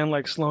 having a band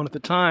like Sloan at the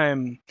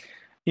time,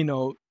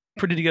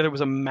 Pretty Together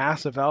was a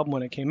massive album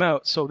when it came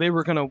out. So they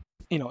were going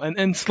to,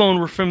 and Sloan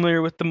were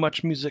familiar with the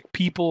Much Music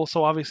people.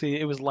 So obviously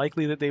it was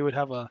likely that they would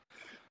have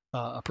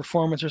a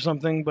performance or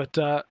something. But,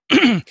 to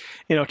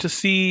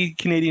see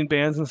Canadian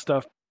bands and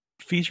stuff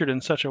featured in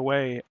such a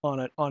way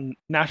on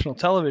national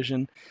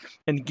television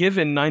and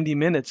given 90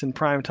 minutes in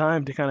prime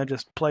time to kind of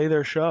just play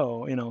their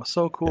show,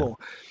 so cool.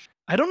 Yeah.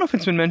 I don't know if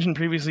it's been mentioned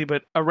previously,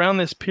 but around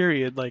this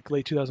period, like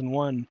late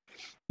 2001,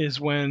 is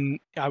when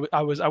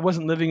I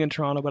wasn't living in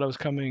Toronto, but I was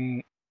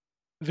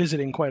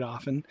visiting quite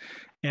often.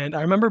 And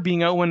I remember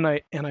being out one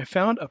night and I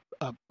found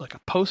a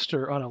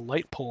poster on a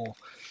light pole,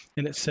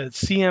 and it said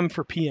CM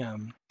for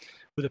PM,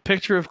 with a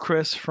picture of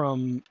Chris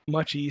from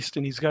Much East,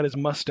 and he's got his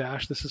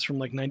mustache. This is from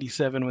like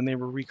 97 when they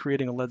were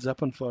recreating a Led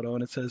Zeppelin photo,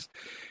 and it says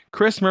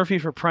Chris Murphy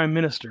for Prime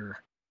Minister.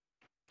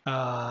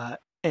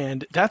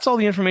 And that's all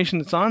the information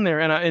that's on there,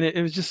 and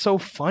it was just so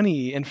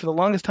funny. And for the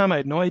longest time, I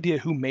had no idea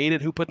who made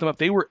it, who put them up.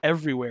 They were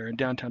everywhere in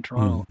downtown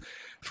Toronto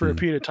for a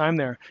period of time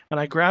there. And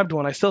I grabbed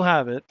one. I still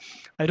have it.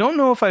 I don't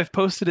know if I've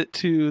posted it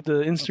to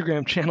the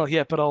Instagram channel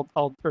yet, but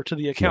or to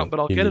the account, but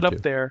I'll get it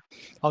up there.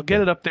 I'll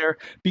get it up there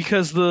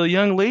because the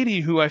young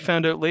lady who I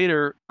found out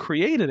later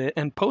created it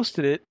and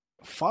posted it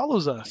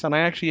follows us, and I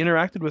actually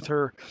interacted with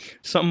her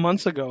some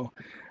months ago.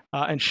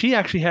 And she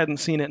actually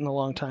hadn't seen it in a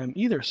long time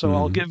either. So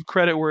I'll give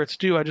credit where it's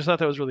due. I just thought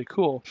that was really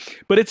cool.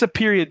 But it's a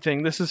period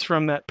thing. This is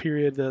from that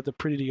period, the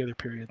Pretty Together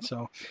period.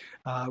 So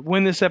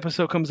when this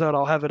episode comes out,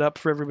 I'll have it up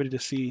for everybody to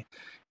see.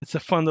 It's a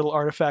fun little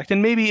artifact.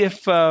 And maybe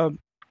if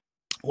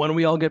when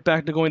we all get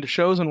back to going to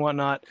shows and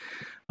whatnot,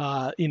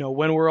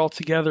 when we're all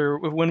together,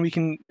 when we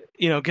can,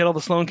 get all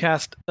the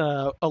Sloancast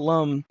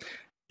alum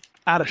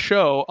at a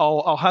show,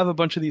 I'll have a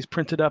bunch of these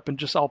printed up and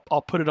just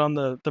I'll put it on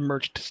the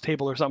merch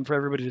table or something for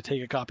everybody to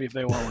take a copy if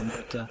they want one.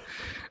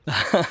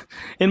 But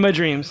in my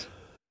dreams,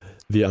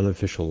 the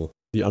unofficial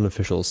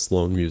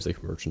Sloan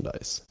Music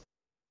merchandise.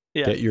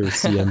 Yeah. Get your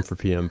CM for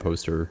PM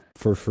poster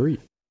for free.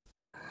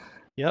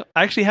 Yep,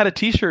 I actually had a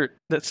T-shirt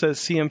that says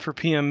CM for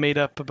PM made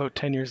up about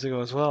 10 years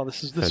ago as well.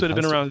 This would have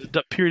been around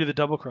the period of the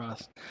Double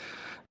Cross.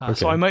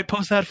 So I might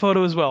post that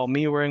photo as well.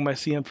 Me wearing my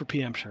CM for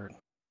PM shirt.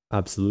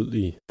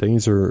 Absolutely.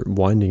 Things are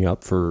winding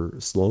up for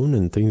Sloan,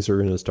 and things are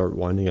going to start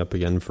winding up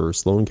again for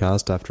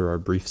Sloancast after our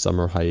brief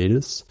summer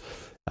hiatus.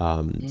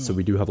 So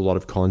we do have a lot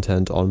of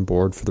content on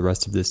board for the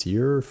rest of this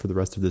year, for the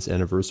rest of this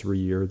anniversary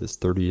year, this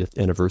 30th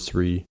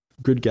anniversary.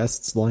 Good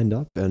guests lined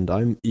up, and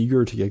I'm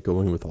eager to get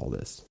going with all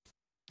this.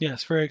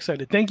 Yes, very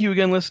excited. Thank you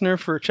again, listener,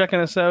 for checking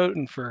us out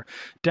and for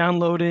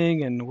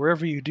downloading and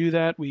wherever you do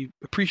that. We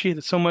appreciate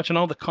it so much, and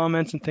all the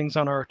comments and things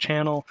on our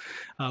channel.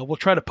 We'll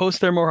try to post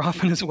there more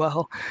often as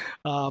well.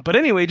 But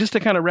anyway, just to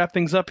kind of wrap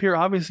things up here,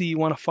 obviously you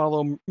want to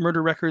follow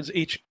Murder Records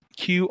HQ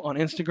on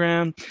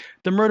Instagram,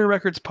 the Murder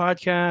Records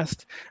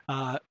podcast.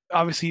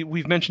 Obviously,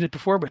 we've mentioned it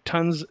before, but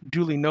Tons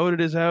Duly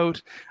Noted is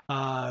out.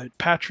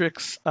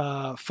 Patrick's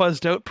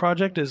Fuzzed Out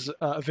project is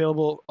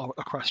available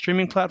across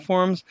streaming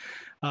platforms.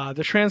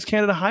 The Trans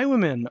Canada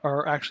Highwomen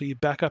are actually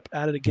back up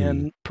at it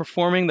again,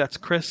 performing. That's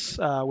Chris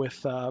with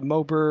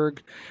Moberg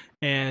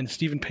and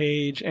Stephen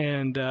Page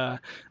and the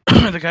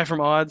guy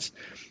from Odds.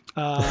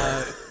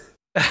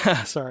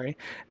 Sorry.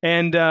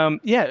 And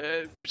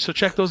so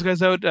check those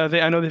guys out.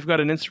 I know they've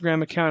got an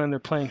Instagram account and they're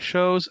playing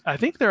shows. I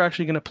think they're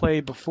actually going to play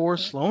before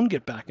Sloan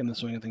get back in the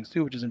swing of things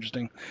too, which is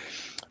interesting.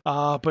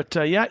 But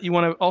you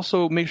want to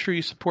also make sure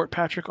you support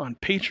Patrick on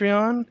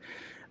Patreon.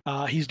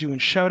 He's doing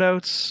shout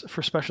outs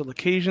for special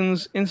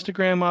occasions.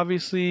 Instagram,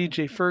 obviously,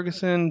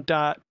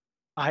 jferguson.com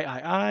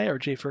III or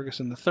J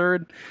Ferguson III.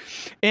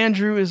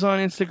 Andrew is on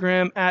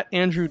Instagram at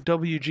Andrew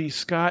WG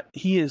Scott.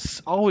 He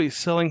is always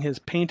selling his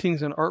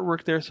paintings and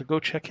artwork there, so go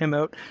check him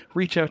out.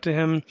 Reach out to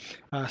him,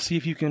 see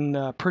if you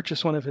can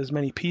purchase one of his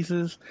many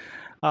pieces.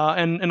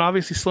 And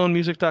obviously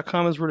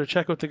SloanMusic.com is where to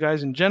check out the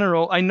guys in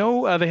general. I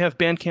know they have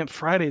Bandcamp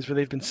Fridays where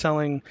they've been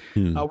selling,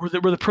 where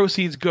the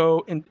proceeds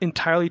go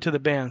entirely to the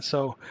band.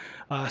 So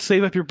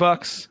save up your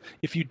bucks.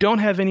 If you don't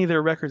have any of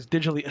their records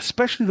digitally,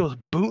 especially those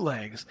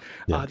bootlegs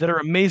that are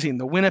amazing,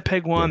 the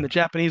Winnipeg one, the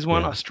Japanese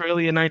one,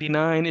 Australia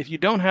 99, if you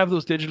don't have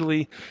those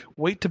digitally,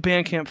 wait to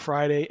Bandcamp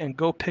Friday and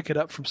go pick it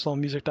up from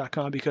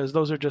SloanMusic.com, because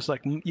those are just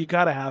like, you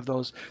got to have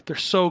those. They're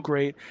so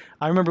great.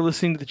 I remember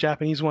listening to the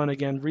Japanese one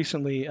again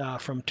recently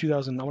from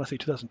 2002.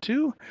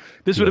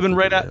 This would have been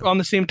right on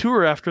the same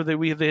tour after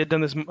they had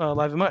done this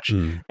Live at Much.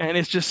 And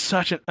it's just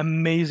such an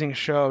amazing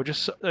show,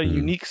 just a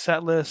unique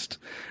set list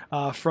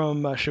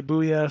from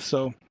Shibuya.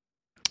 So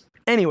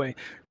anyway,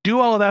 do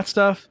all of that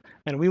stuff,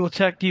 and we will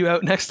check you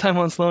out next time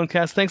on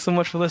Sloancast. Thanks so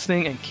much for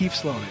listening, and keep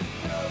Sloaning.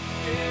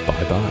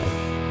 Bye-bye.